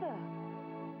 Each other.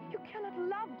 You cannot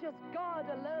love just God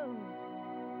alone.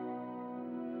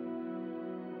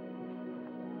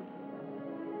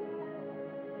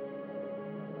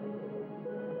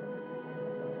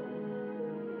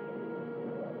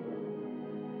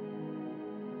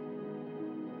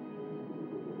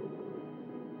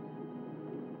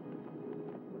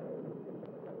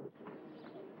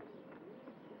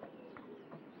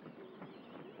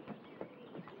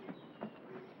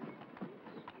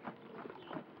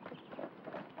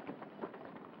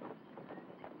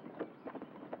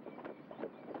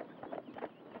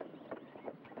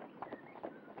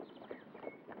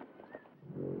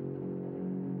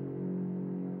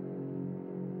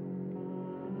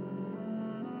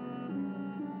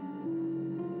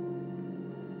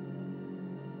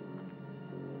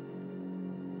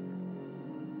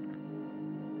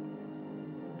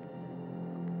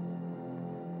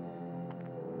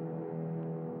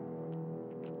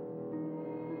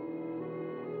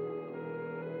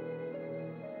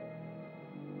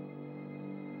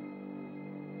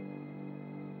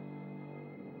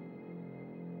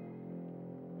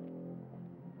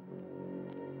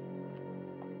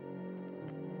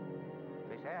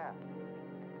 Eyre.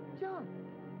 John.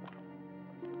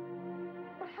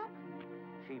 What happened?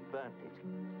 She burnt it,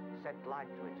 set light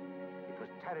to it. It was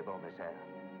terrible, Miss Eyre.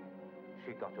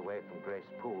 She got away from Grace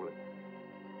Poole.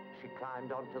 She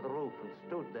climbed onto the roof and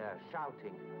stood there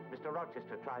shouting. Mr.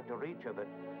 Rochester tried to reach her, but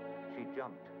she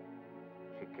jumped.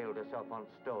 She killed herself on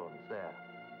stones there.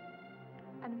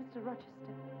 And Mr. Rochester?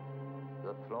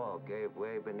 The floor gave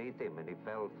way beneath him and he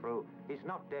fell through. He's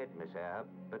not dead, Miss Eyre,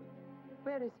 but...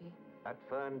 Where is he? At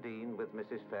Ferndean with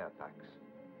Mrs. Fairfax.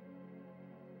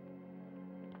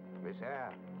 Miss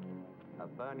Eyre, a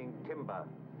burning timber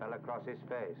fell across his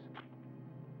face.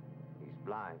 He's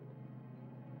blind.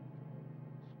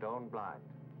 Stone blind.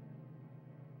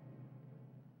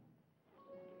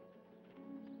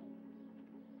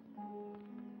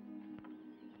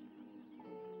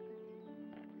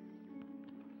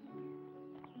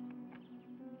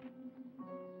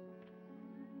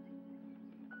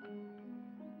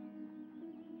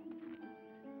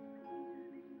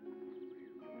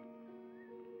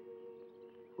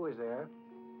 Who is there?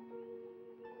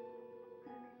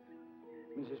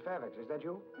 Mrs. Fairfax, is that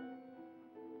you?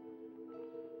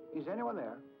 Is anyone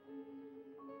there?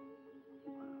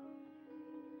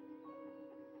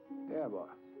 There, boy.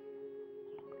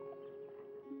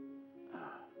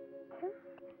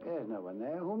 There's no one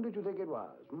there. Whom did you think it was,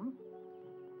 hmm?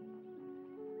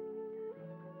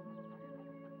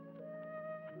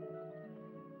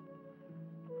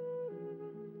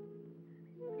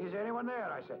 Is anyone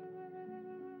there, I say?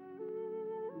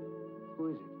 Who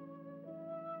is it?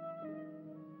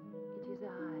 It is I.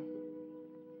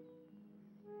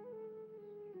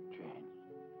 Jane.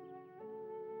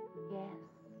 Yes.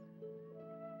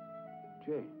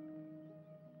 Jane.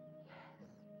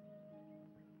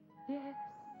 Yes.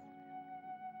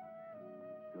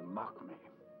 You mock me.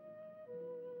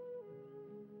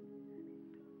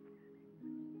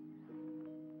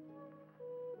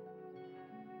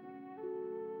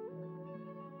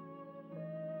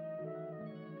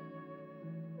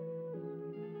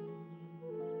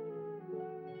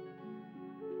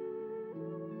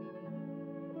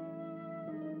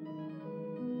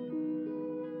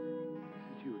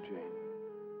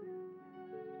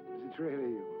 It's really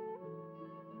you.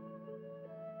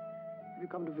 Have you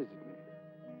come to visit me?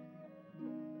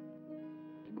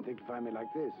 Didn't think to find me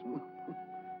like this.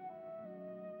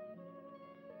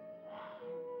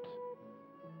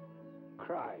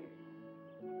 Crying.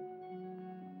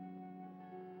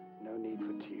 No need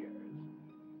for tears.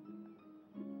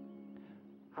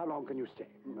 How long can you stay?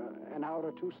 An hour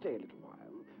or two? Stay a little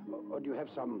while. Or do you have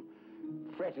some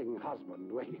fretting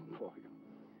husband waiting for you?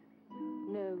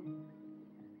 No.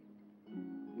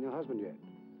 No husband yet?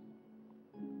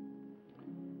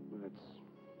 Well, that's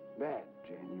bad,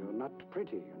 Jane. You're not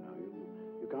pretty, you know.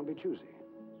 You can't be choosy.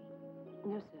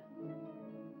 No, sir.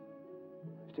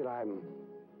 Still, I'm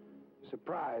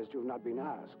surprised you've not been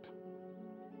asked.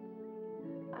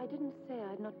 I didn't say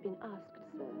I'd not been asked,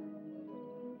 sir.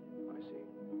 I see.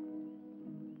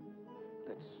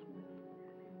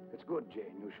 That's good,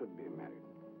 Jane. You should be married.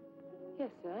 Yes,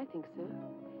 sir, I think so.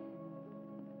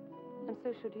 And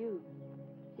so should you.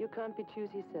 You can't be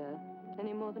choosy, sir,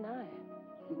 any more than I.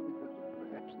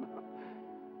 Perhaps not.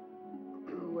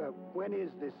 Well, when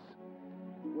is this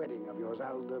wedding of yours.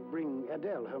 I'll bring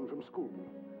Adele home from school.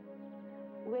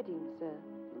 Wedding, sir?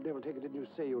 The devil take it, didn't you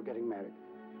say you were getting married?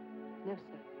 No,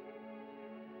 sir.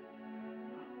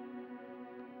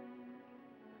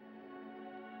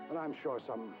 Well, I'm sure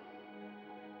some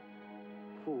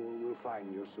fool will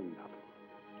find you soon enough.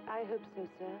 I hope so,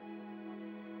 sir.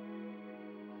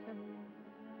 Some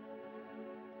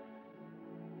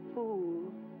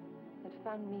fool that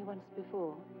found me once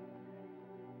before.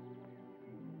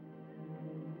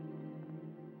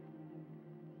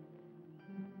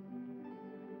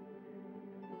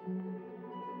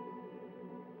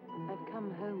 I've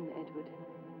come home, Edward.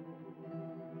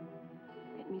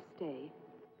 Let me stay.